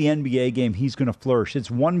I think the NBA game, he's going to flourish. It's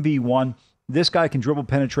 1v1. This guy can dribble,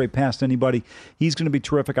 penetrate past anybody. He's going to be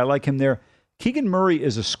terrific. I like him there. Keegan Murray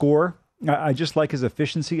is a scorer. I just like his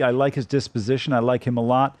efficiency. I like his disposition. I like him a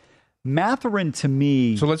lot. Mathurin, to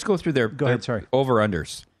me... So let's go through their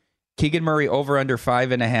over-unders. Keegan Murray over under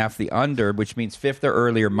 5.5. The under, which means 5th or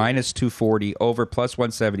earlier, minus 240. Over plus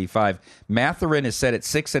 175. Mathurin is set at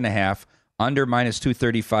 6.5. Under minus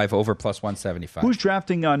 235. Over plus 175. Who's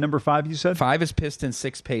drafting number 5? You said 5 is Pistons,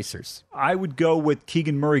 6 Pacers. I would go with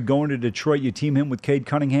Keegan Murray going to Detroit. You team him with Cade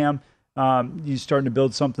Cunningham. You're starting to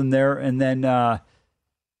build something there, and then I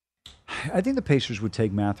think the Pacers would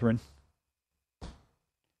take Mathurin.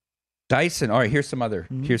 Dyson. All right. Here's some others.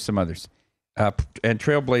 And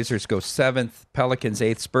Trailblazers go 7th, Pelicans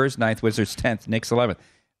 8th, Spurs 9th, Wizards 10th, Knicks 11th.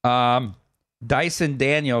 Dyson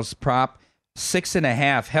Daniels prop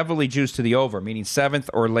 6.5, heavily juiced to the over, meaning 7th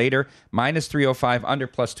or later, minus 305, under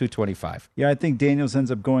plus 225. Yeah, I think Daniels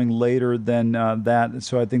ends up going later than that,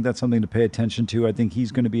 so I think that's something to pay attention to. I think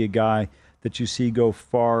he's going to be a guy that you see go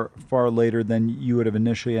far, far later than you would have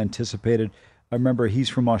initially anticipated. I remember he's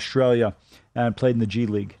from Australia and played in the G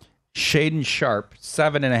League. Shaden Sharp,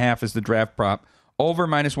 7.5 is the draft prop. Over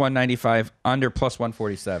minus 195, under plus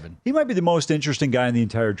 147. He might be the most interesting guy in the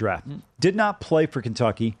entire draft. Did not play for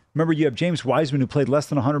Kentucky. Remember, you have James Wiseman, who played less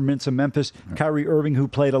than 100 minutes in Memphis. Kyrie Irving, who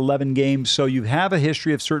played 11 games. So you have a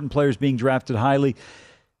history of certain players being drafted highly.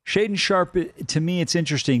 Shaden Sharp, to me, it's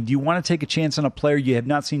interesting. Do you want to take a chance on a player you have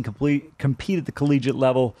not seen compete at the collegiate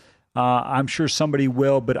level? I'm sure somebody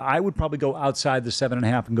will, but I would probably go outside the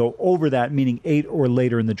 7.5 and go over that, meaning 8 or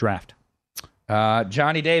later in the draft.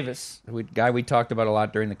 Johnny Davis, guy we talked about a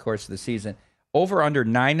lot during the course of the season. Over under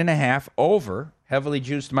 9.5, over, heavily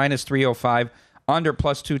juiced, minus 305, under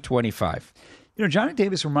plus 225. Johnny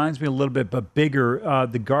Davis reminds me a little bit, but bigger.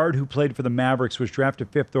 The guard who played for the Mavericks was drafted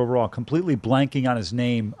 5th overall, completely blanking on his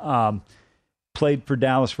name. Played for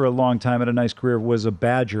Dallas for a long time, had a nice career, was a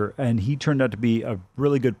Badger, and he turned out to be a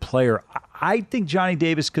really good player. I think Johnny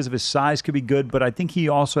Davis, because of his size, could be good, but I think he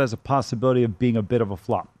also has a possibility of being a bit of a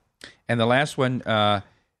flop. And the last one,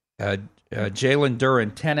 Jalen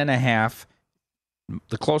Duren, 10.5,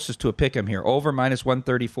 the closest to a pick 'em here. Over minus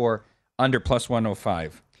 134, under plus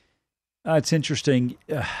 105. It's interesting.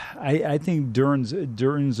 I think Duren's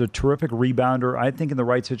a terrific rebounder. I think in the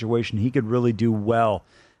right situation, he could really do well.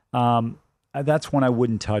 That's one I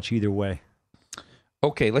wouldn't touch either way.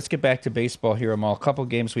 Okay, let's get back to baseball here, Amal. A couple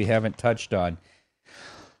games we haven't touched on.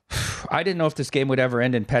 I didn't know if this game would ever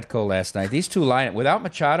end in Petco last night. These two lineup, without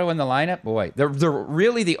Machado in the lineup, boy, they're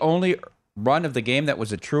really the only run of the game that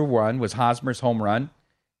was a true run was Hosmer's home run.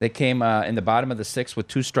 They came in the bottom of the 6th with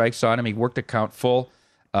 2 strikes on him. He worked a count full.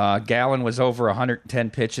 Gallen was over 110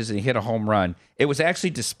 pitches, and he hit a home run. It was actually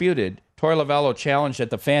disputed. Torey Lovullo challenged that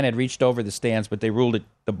the fan had reached over the stands, but they ruled it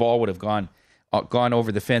the ball would have gone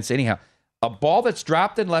over the fence anyhow. A ball that's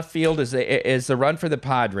dropped in left field is the run for the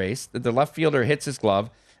Padres. The left fielder hits his glove,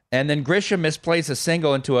 and then Grisham misplays a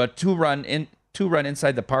single into a two-run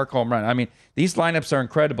inside the park home run. I mean, these lineups are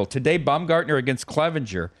incredible. Today, Bumgarner against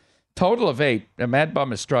Clevenger, total of 8. Mad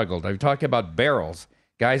Bum has struggled. I'm talking about barrels,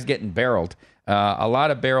 guys getting barreled. A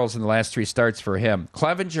lot of barrels in the last 3 starts for him.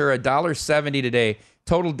 Clevenger, $1.70 today.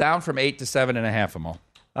 Total down from 8 to 7.5, Amal.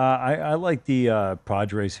 I like the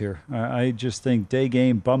Padres here. I just think day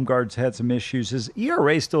game, Bumgarne's had some issues. His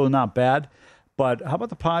ERA is still not bad, but how about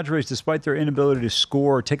the Padres, despite their inability to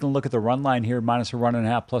score? Taking a look at the run line here, minus a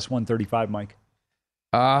 1.5, plus 135, Mike.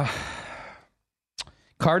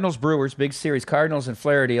 Cardinals, Brewers, big series. Cardinals and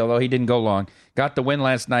Flaherty, although he didn't go long, got the win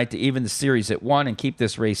last night to even the series at 1 and keep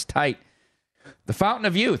this race tight. The Fountain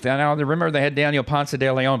of Youth. And I remember they had Daniel Ponce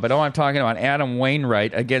de Leon, but I'm talking about Adam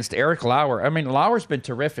Wainwright against Eric Lauer. I mean, Lauer's been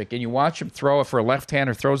terrific, and you watch him throw it for a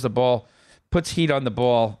left-hander, throws the ball, puts heat on the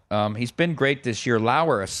ball. He's been great this year.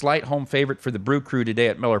 Lauer, a slight home favorite for the Brew Crew today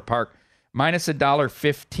at Miller Park, minus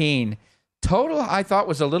 $1.15. Total, I thought,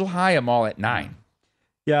 was a little high. I'm all at 9.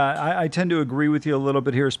 Yeah, I tend to agree with you a little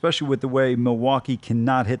bit here, especially with the way Milwaukee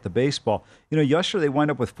cannot hit the baseball. You know, yesterday they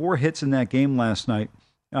wind up with 4 hits in that game last night.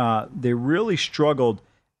 They really struggled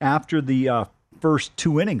after the first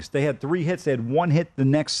 2 innings. They had 3 hits. They had 1 hit the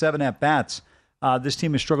next 7 at-bats. This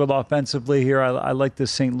team has struggled offensively here. I like the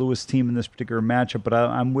St. Louis team in this particular matchup, but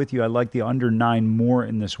I'm with you. I like the under 9 more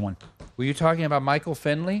in this one. Were you talking about Michael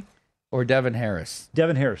Finley or Devin Harris?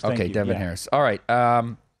 Devin Harris, thank you. Okay, Devin Harris. All right.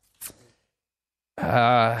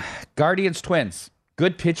 Guardians Twins.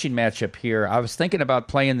 Good pitching matchup here. I was thinking about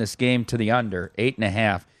playing this game to the under,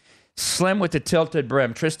 8.5. Slim with the tilted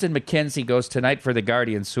brim. Tristan McKenzie goes tonight for the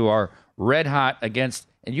Guardians, who are red hot against,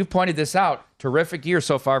 and you've pointed this out, terrific year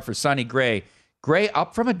so far for Sonny Gray. Gray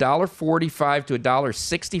up from $1.45 to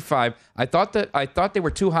 $1.65. I thought they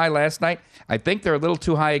were too high last night. I think they're a little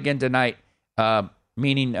too high again tonight,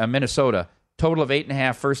 meaning Minnesota. Total of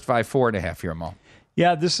 8.5, first 5, 4.5 here, Amal.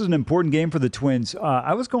 Yeah, this is an important game for the Twins.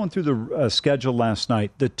 I was going through the schedule last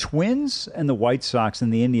night. The Twins and the White Sox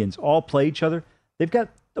and the Indians all play each other. They've got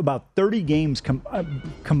about 30 games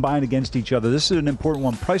combined against each other. This is an important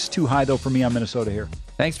one. Price too high, though, for me on Minnesota here.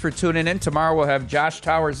 Thanks for tuning in. Tomorrow we'll have Josh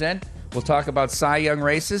Towers in. We'll talk about Cy Young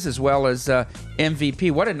races as well as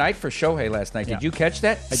MVP. What a night for Shohei last night. Did you catch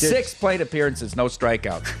that? I did. 6 plate appearances, no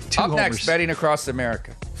strikeouts. 2 Up homers. next, Betting Across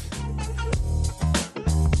America.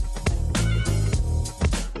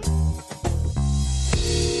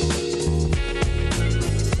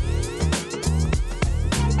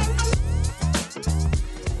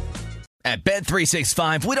 At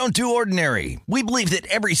Bet365, we don't do ordinary. We believe that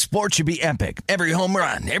every sport should be epic. Every home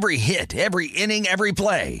run, every hit, every inning, every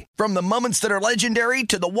play. From the moments that are legendary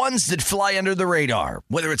to the ones that fly under the radar.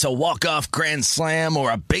 Whether it's a walk-off grand slam or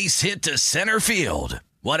a base hit to center field.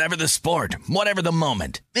 Whatever the sport, whatever the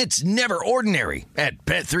moment. It's never ordinary at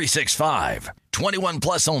Bet365. 21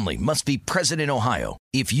 plus only. Must be present in Ohio.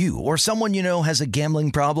 If you or someone you know has a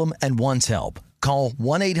gambling problem and wants help, call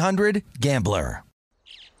 1-800-GAMBLER.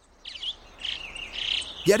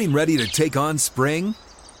 Getting ready to take on spring?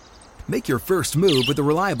 Make your first move with the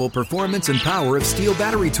reliable performance and power of Steel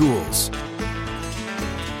battery tools.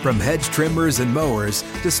 From hedge trimmers and mowers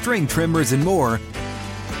to string trimmers and more,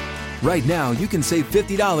 right now you can save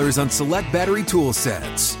 $50 on select battery tool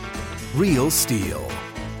sets. Real Steel.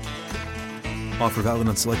 Offer valid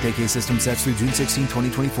on select AK system sets through June 16,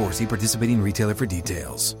 2024. See participating retailer for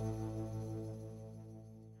details.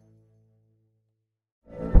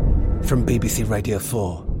 From BBC Radio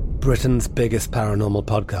 4, Britain's biggest paranormal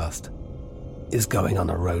podcast is going on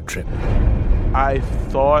a road trip. I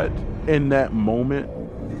thought in that moment,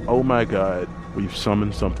 oh my God, we've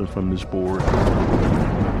summoned something from this board.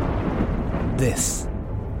 This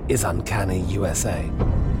is Uncanny USA.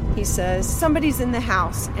 He says, somebody's in the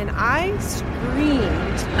house, and I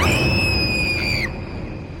screamed.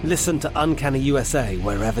 Listen to Uncanny USA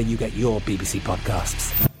wherever you get your BBC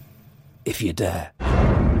podcasts, if you dare.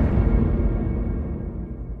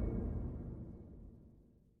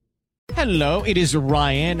 Hello, it is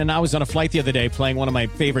Ryan, and I was on a flight the other day playing one of my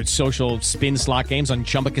favorite social spin slot games on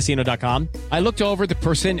ChumbaCasino.com. I looked over at the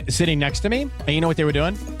person sitting next to me, and you know what they were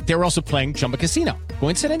doing? They were also playing Chumba Casino.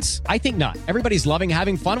 Coincidence? I think not. Everybody's loving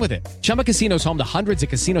having fun with it. Chumba Casino is home to hundreds of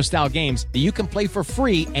casino-style games that you can play for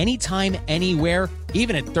free anytime, anywhere,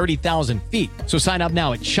 even at 30,000 feet. So sign up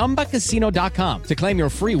now at ChumbaCasino.com to claim your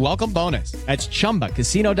free welcome bonus. That's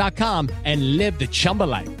ChumbaCasino.com and live the Chumba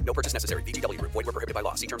life. No purchase necessary. VGW. Void where prohibited by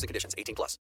law. See terms and conditions. 18+.